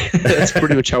mean? That's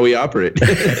pretty much how we operate.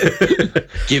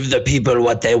 Give the people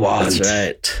what they want. That's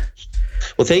right.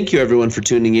 Well, thank you everyone for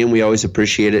tuning in. We always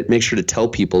appreciate it. Make sure to tell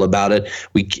people about it.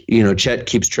 Chet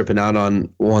keeps tripping out on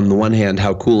the one hand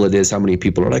how cool it is, how many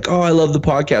people are like, "Oh, I love the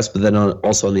podcast," but then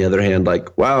also on the other hand,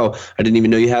 like, "Wow, I didn't even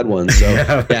know you had one." So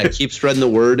yeah, keep spreading the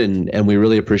word, and we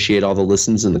really appreciate all the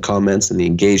listens and the comments and the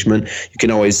engagement. You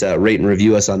can always rate and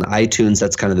review us on iTunes.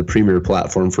 That's kind of the premier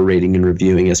platform for rating and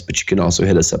reviewing us, but you can also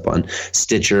hit us up on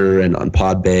Stitcher and on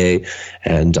Podbay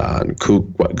and on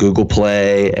Google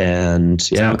Play and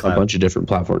SoundCloud. A bunch of different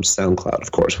platforms. SoundCloud,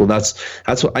 of course. Well, that's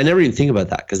what I never even think about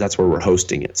that, because that's where we're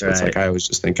hosting it. So it's like I always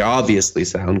just think obviously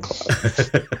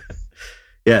SoundCloud.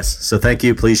 Yes. So thank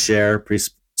you. Please share. Please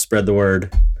spread the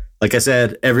word. Like I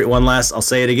said, I'll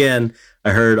say it again.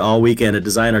 I heard all weekend at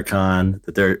Designer Con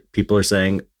that people are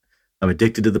saying, "I'm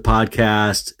addicted to the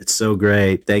podcast. It's so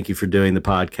great. Thank you for doing the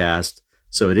podcast."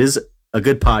 So it is a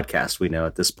good podcast, we know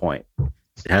at this point.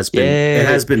 It has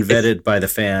been vetted by the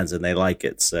fans, and they like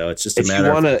it. So it's just a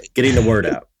matter of getting the word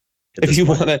out. If you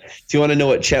want to know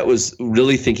what Chet was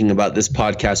really thinking about this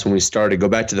podcast when we started, go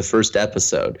back to the first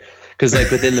episode, because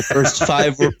like within the first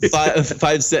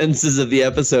five sentences of the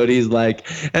episode, he's like,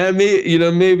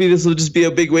 maybe this will just be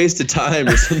a big waste of time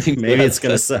or something. Maybe it's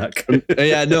gonna suck. Maybe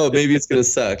it's gonna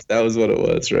suck. That was what it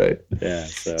was, right? Yeah.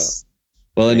 So.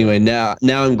 Well, anyway, now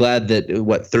I'm glad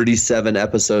that 37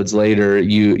 episodes later,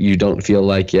 you don't feel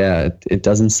like, it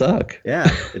doesn't suck. Yeah,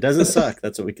 it doesn't suck.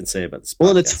 That's what we can say about this podcast. Well,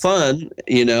 and it's fun.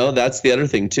 That's the other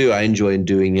thing too. I enjoy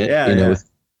doing it. With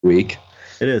week.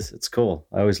 It is. It's cool.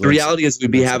 I always. The reality is,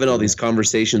 we'd be having all these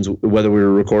conversations whether we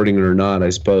were recording it or not,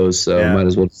 I suppose. So might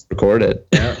as well just record it.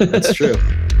 Yeah, that's true.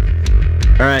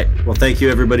 All right. Well, thank you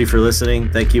everybody for listening.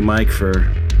 Thank you, Mike,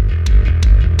 for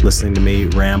listening to me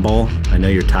ramble. I know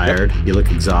you're tired. You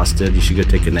look exhausted. You should go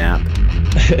take a nap.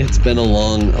 It's been a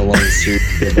long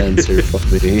series of events here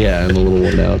for me. Yeah, I'm a little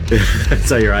worn out. I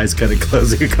saw your eyes kind of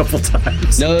closing a couple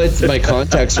times. No, it's my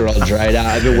contacts are all dried out.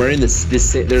 I've been wearing this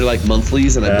they're like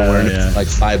monthlies, and I've been wearing it for like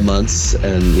 5 months,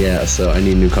 and so I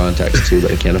need new contacts too,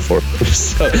 but I can't afford them.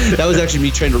 So that was actually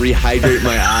me trying to rehydrate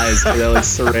my eyes. I like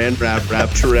saran wrap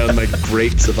wrapped around my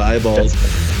grapes of eyeballs.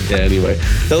 Yeah, anyway,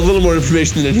 that's a little more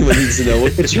information than anyone needs to know.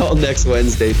 We'll catch y'all next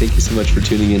Wednesday. Thank you so much for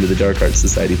tuning into the Dark Art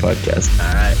Society podcast.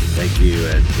 All right. Thank you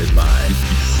and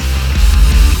goodbye.